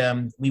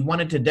 we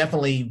wanted to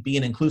definitely be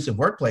an inclusive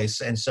workplace,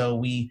 and so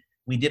we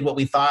did what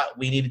we thought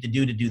we needed to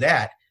do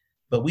that.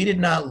 But we did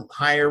not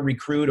hire,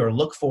 recruit, or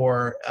look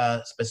for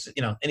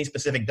any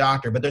specific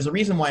doctor. But there's a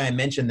reason why I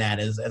mentioned that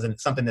as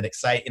something that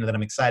that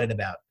I'm excited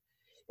about.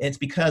 And it's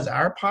because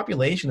our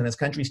population in this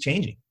country is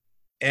changing,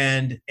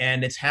 and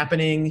it's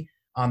happening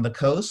on the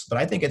coast, but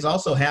I think it's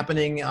also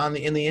happening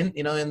in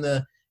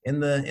in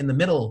the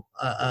middle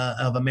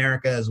of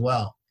America as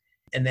well.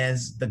 And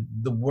as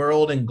the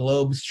world and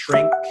globes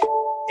shrink,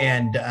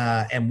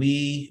 and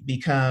we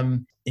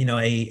become,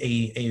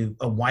 a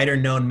wider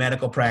known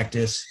medical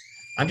practice,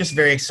 I'm just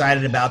very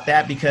excited about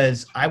that,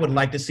 because I would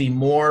like to see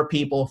more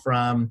people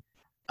from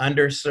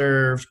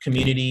underserved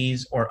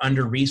communities or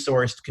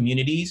under-resourced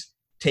communities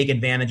take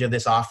advantage of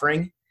this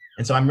offering.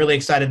 And so I'm really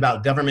excited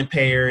about government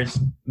payers,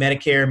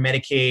 Medicare,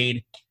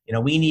 Medicaid.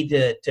 We need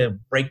to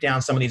break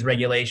down some of these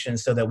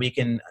regulations so that we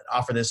can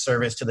offer this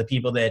service to the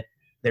people that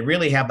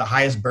really have the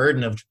highest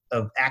burden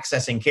of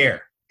accessing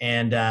care.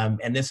 And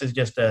this is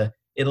just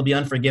it'll be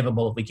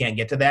unforgivable if we can't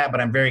get to that.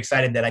 But I'm very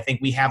excited that I think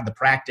we have the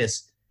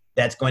practice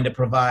that's going to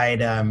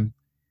provide,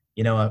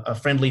 a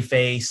friendly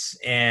face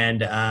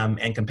and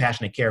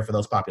compassionate care for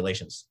those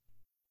populations.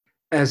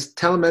 As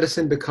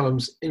telemedicine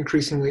becomes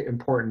increasingly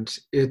important,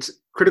 it's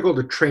critical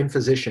to train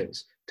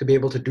physicians to be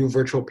able to do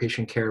virtual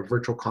patient care,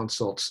 virtual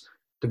consults,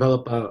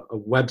 develop a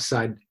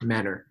website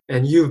manner.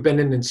 And you've been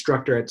an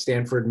instructor at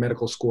Stanford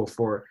Medical School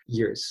for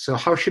years. So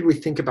how should we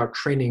think about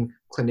training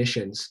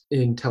clinicians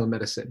in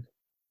telemedicine?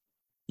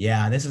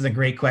 Yeah, this is a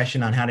great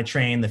question on how to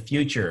train the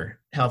future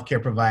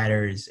healthcare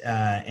providers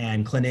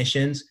and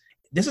clinicians.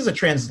 This is a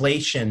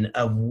translation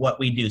of what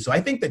we do. So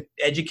I think that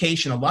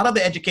education, a lot of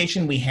the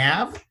education we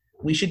have,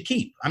 we should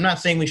keep. I'm not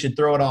saying we should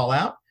throw it all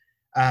out.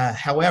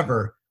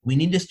 However, we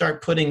need to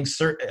start putting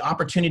certain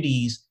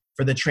opportunities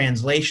for the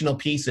translational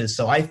pieces.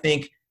 So I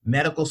think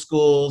medical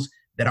schools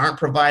that aren't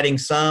providing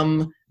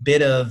some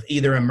bit of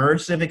either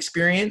immersive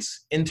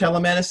experience in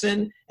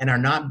telemedicine and are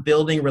not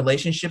building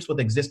relationships with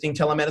existing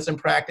telemedicine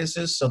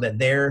practices so that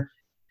their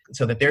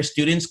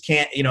students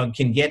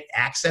can get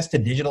access to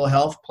digital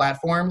health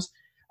platforms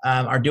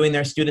are doing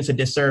their students a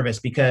disservice,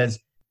 because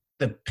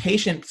the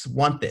patients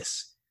want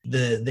this.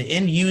 The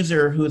end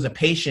user who is a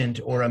patient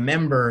or a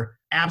member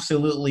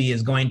absolutely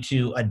is going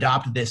to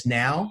adopt this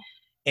now.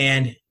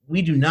 And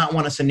we do not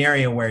want a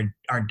scenario where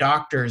our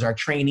doctors, our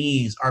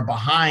trainees are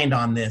behind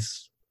on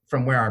this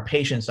from where our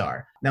patients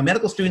are. Now,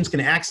 medical students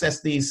can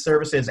access these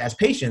services as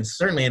patients,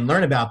 certainly, and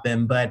learn about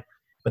them, but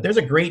there's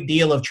a great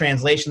deal of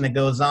translation that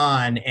goes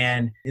on.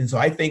 And so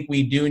I think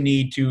we do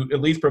need to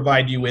at least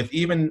provide you with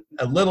even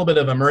a little bit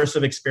of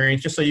immersive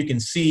experience, just so you can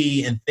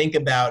see and think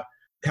about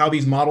how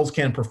these models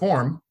can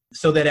perform,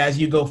 so that as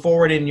you go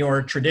forward in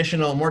your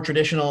more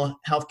traditional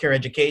healthcare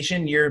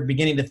education, you're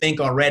beginning to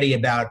think already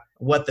about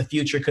what the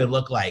future could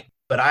look like.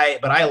 But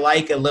I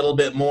like a little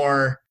bit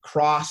more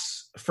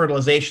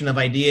cross-fertilization of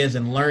ideas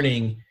and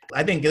learning.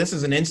 I think this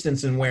is an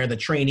instance in where the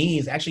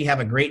trainees actually have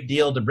a great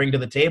deal to bring to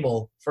the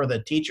table for the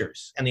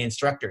teachers and the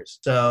instructors.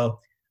 So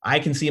I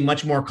can see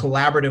much more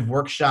collaborative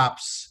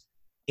workshops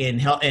in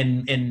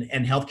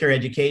healthcare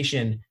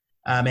education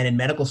and in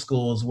medical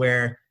schools,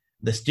 where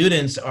the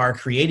students are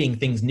creating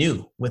things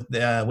new with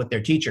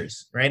their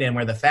teachers, right? And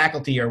where the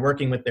faculty are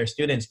working with their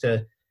students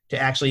to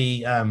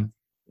actually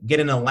get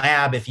in a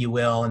lab, if you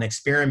will, and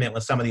experiment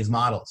with some of these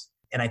models.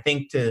 And I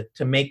think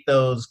to make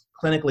those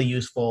clinically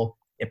useful,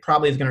 it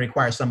probably is going to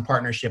require some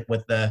partnership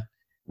with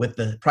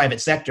the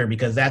private sector,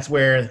 because that's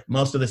where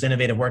most of this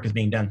innovative work is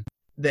being done.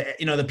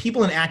 The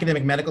people in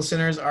academic medical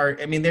centers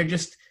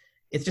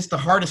it's just the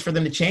hardest for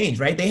them to change,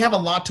 right? They have a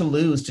lot to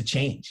lose to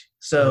change.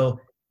 So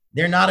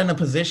they're not in a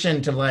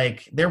position to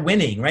they're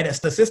winning, right?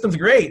 The system's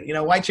great.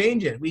 Why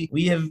change it?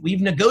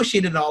 We've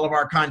negotiated all of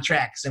our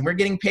contracts, and we're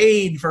getting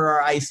paid for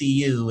our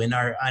ICU and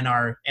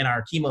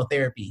our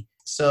chemotherapy.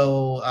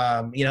 So,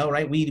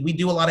 right? We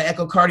do a lot of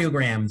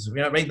echocardiograms,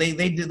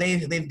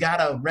 right? They've got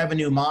a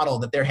revenue model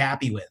that they're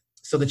happy with.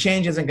 So the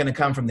change isn't going to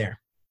come from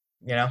there.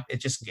 It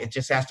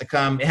just has to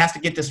come. It has to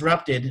get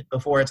disrupted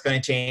before it's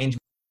going to change.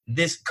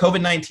 This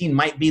COVID-19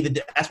 might be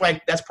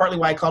that's partly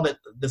why I called it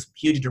this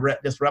huge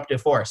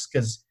disruptive force,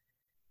 because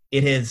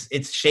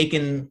it's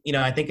shaken,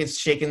 I think it's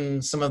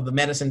shaken some of the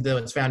medicine to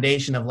its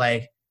foundation of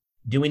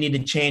do we need to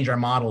change our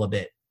model a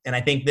bit? And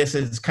I think this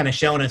has kind of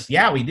shown us,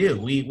 yeah, we do.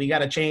 We got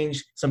to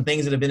change some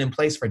things that have been in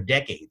place for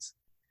decades.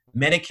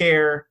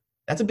 Medicare,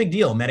 that's a big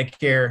deal.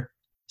 Medicare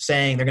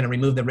saying they're going to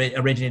remove the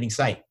originating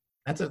site.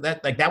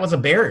 That was a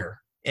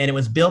barrier, and it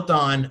was built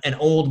on an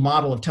old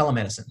model of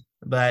telemedicine.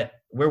 But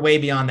we're way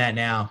beyond that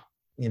now,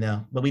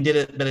 But we did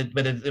it.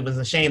 But it was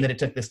a shame that it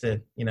took this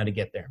to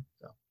get there.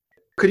 So.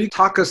 Could you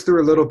talk us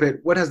through a little bit,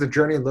 what has the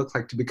journey looked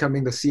like to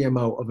becoming the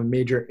CMO of a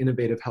major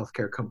innovative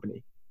healthcare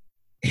company?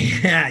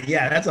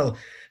 Yeah,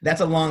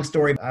 that's a long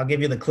story. I'll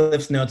give you the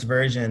Cliff's Notes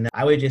version.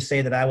 I would just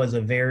say that I was a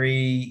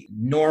very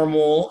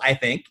normal, I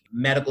think,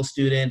 medical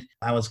student.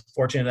 I was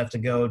fortunate enough to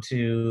go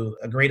to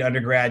a great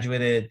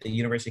undergraduate at the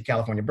University of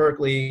California,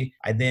 Berkeley.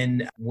 I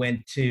then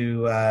went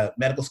to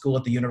medical school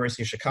at the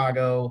University of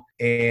Chicago,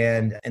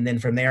 and then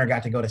from there I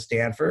got to go to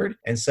Stanford.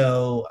 And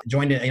so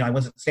I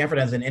was at Stanford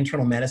as an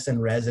internal medicine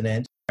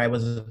resident. I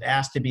was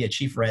asked to be a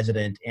chief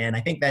resident, and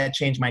I think that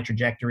changed my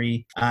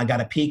trajectory.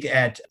 Got a peek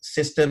at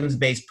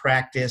systems-based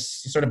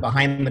practice, sort of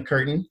behind the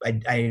curtain.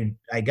 I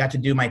got to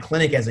do my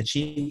clinic as a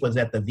chief, was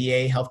at the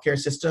VA healthcare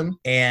system,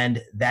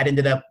 and that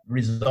ended up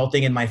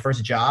resulting in my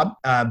first job,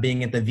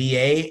 being at the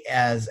VA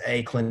as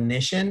a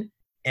clinician.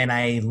 and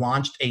I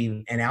launched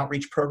an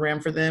outreach program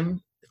for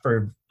them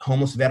for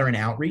homeless veteran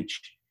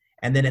outreach.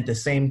 And then at the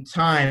same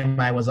time,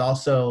 I was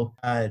also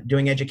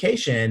doing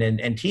education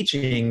and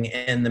teaching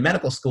in the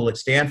medical school at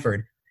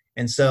Stanford.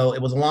 And so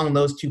it was along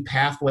those two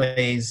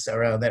pathways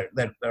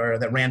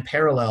that ran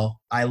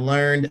parallel. I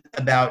learned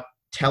about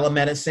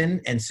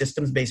telemedicine and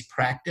systems-based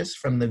practice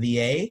from the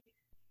VA.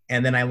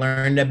 And then I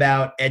learned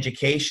about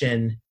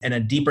education and a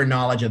deeper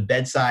knowledge of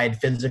bedside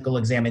physical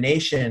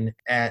examination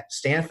at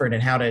Stanford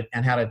and how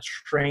to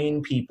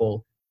train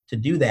people to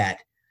do that.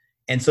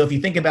 And so if you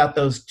think about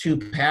those two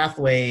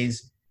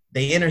pathways,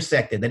 they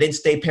intersected. They didn't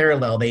stay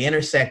parallel. They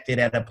intersected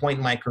at a point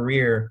in my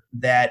career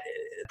that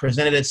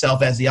presented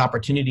itself as the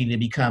opportunity to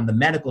become the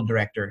medical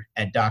director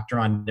at Doctor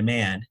on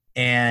Demand.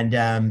 And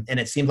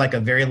it seemed like a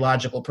very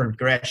logical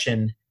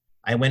progression.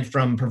 I went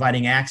from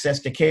providing access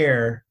to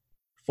care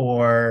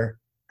for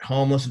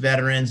homeless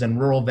veterans and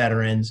rural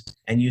veterans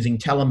and using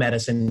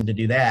telemedicine to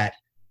do that,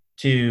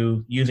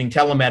 to using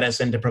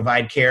telemedicine to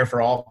provide care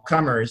for all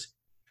comers,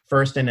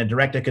 first in a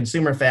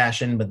direct-to-consumer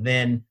fashion, but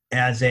then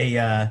as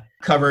a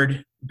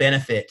covered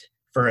benefit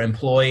for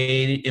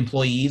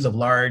employees of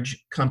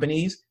large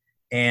companies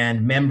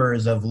and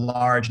members of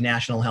large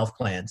national health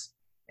plans.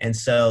 And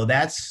so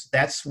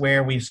that's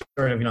where we've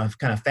sort of,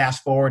 kind of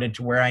fast forwarded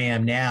to where I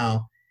am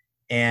now.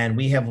 And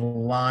we have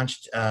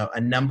launched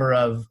a number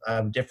of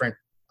different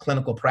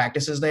clinical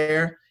practices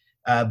there.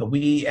 But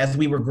as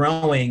we were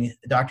growing,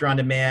 Doctor on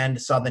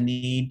Demand saw the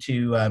need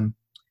to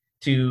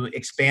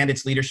expand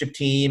its leadership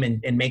team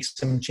and make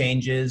some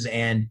changes.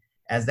 And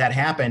as that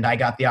happened, I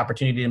got the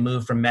opportunity to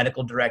move from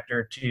medical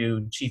director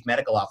to chief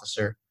medical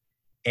officer.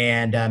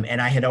 And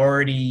I had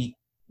already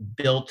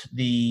built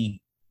the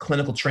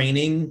clinical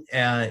training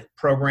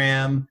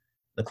program,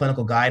 the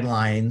clinical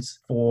guidelines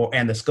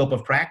and the scope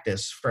of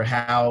practice for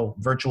how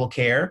virtual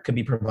care could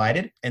be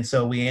provided. And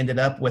so we ended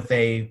up with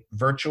a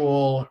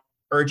virtual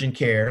urgent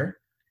care,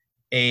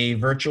 a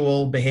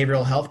virtual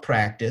behavioral health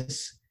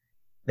practice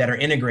that are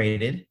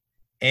integrated,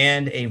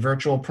 and a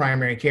virtual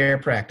primary care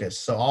practice.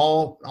 So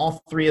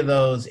all three of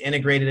those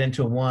integrated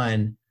into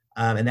one.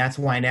 And that's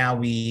why now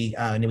we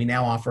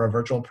now offer a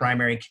virtual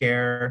primary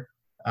care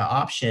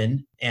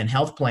option and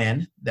health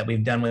plan that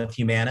we've done with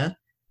Humana.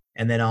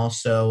 And then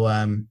also,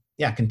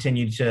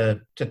 continue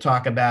to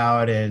talk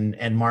about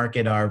and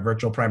market our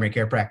virtual primary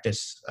care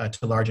practice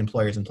to large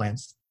employers and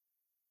plans.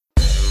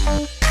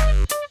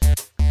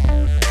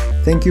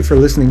 Thank you for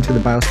listening to the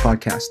BIOS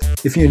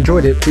podcast. If you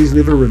enjoyed it, please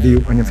leave a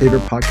review on your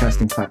favorite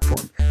podcasting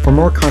platform. For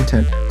more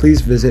content, please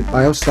visit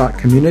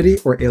bios.community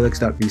or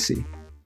alix.vc.